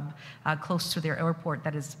transit hub close to their airport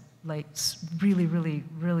that is like really, really,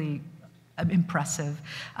 really impressive.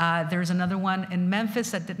 There's another one in Memphis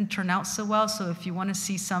that didn't turn out so well, so if you want to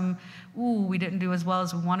see some, we didn't do as well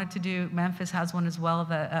as we wanted to do, Memphis has one as well,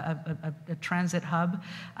 a transit hub.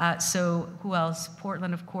 So who else?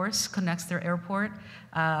 Portland, of course, connects their airport.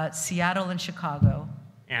 Seattle and Chicago.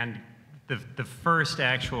 And the first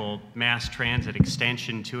actual mass transit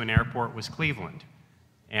extension to an airport was Cleveland.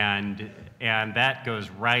 And that goes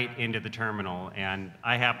right into the terminal. And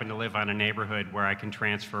I happen to live on a neighborhood where I can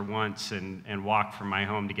transfer once and walk from my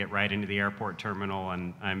home to get right into the airport terminal,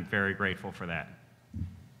 and I'm very grateful for that.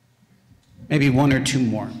 Maybe one or two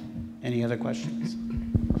more. Any other questions?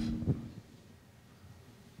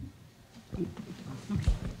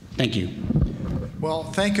 Thank you. Well,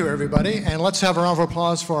 thank you, everybody. And let's have a round of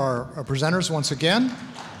applause for our presenters once again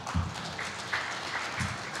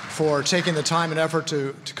for taking the time and effort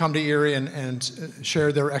to come to Erie and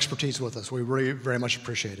share their expertise with us. We really very much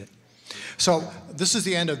appreciate it. So this is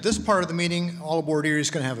the end of this part of the meeting. All aboard Erie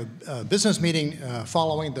is going to have a business meeting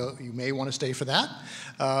following, though you may want to stay for that.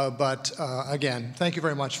 But again, thank you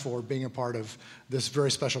very much for being a part of this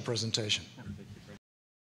very special presentation.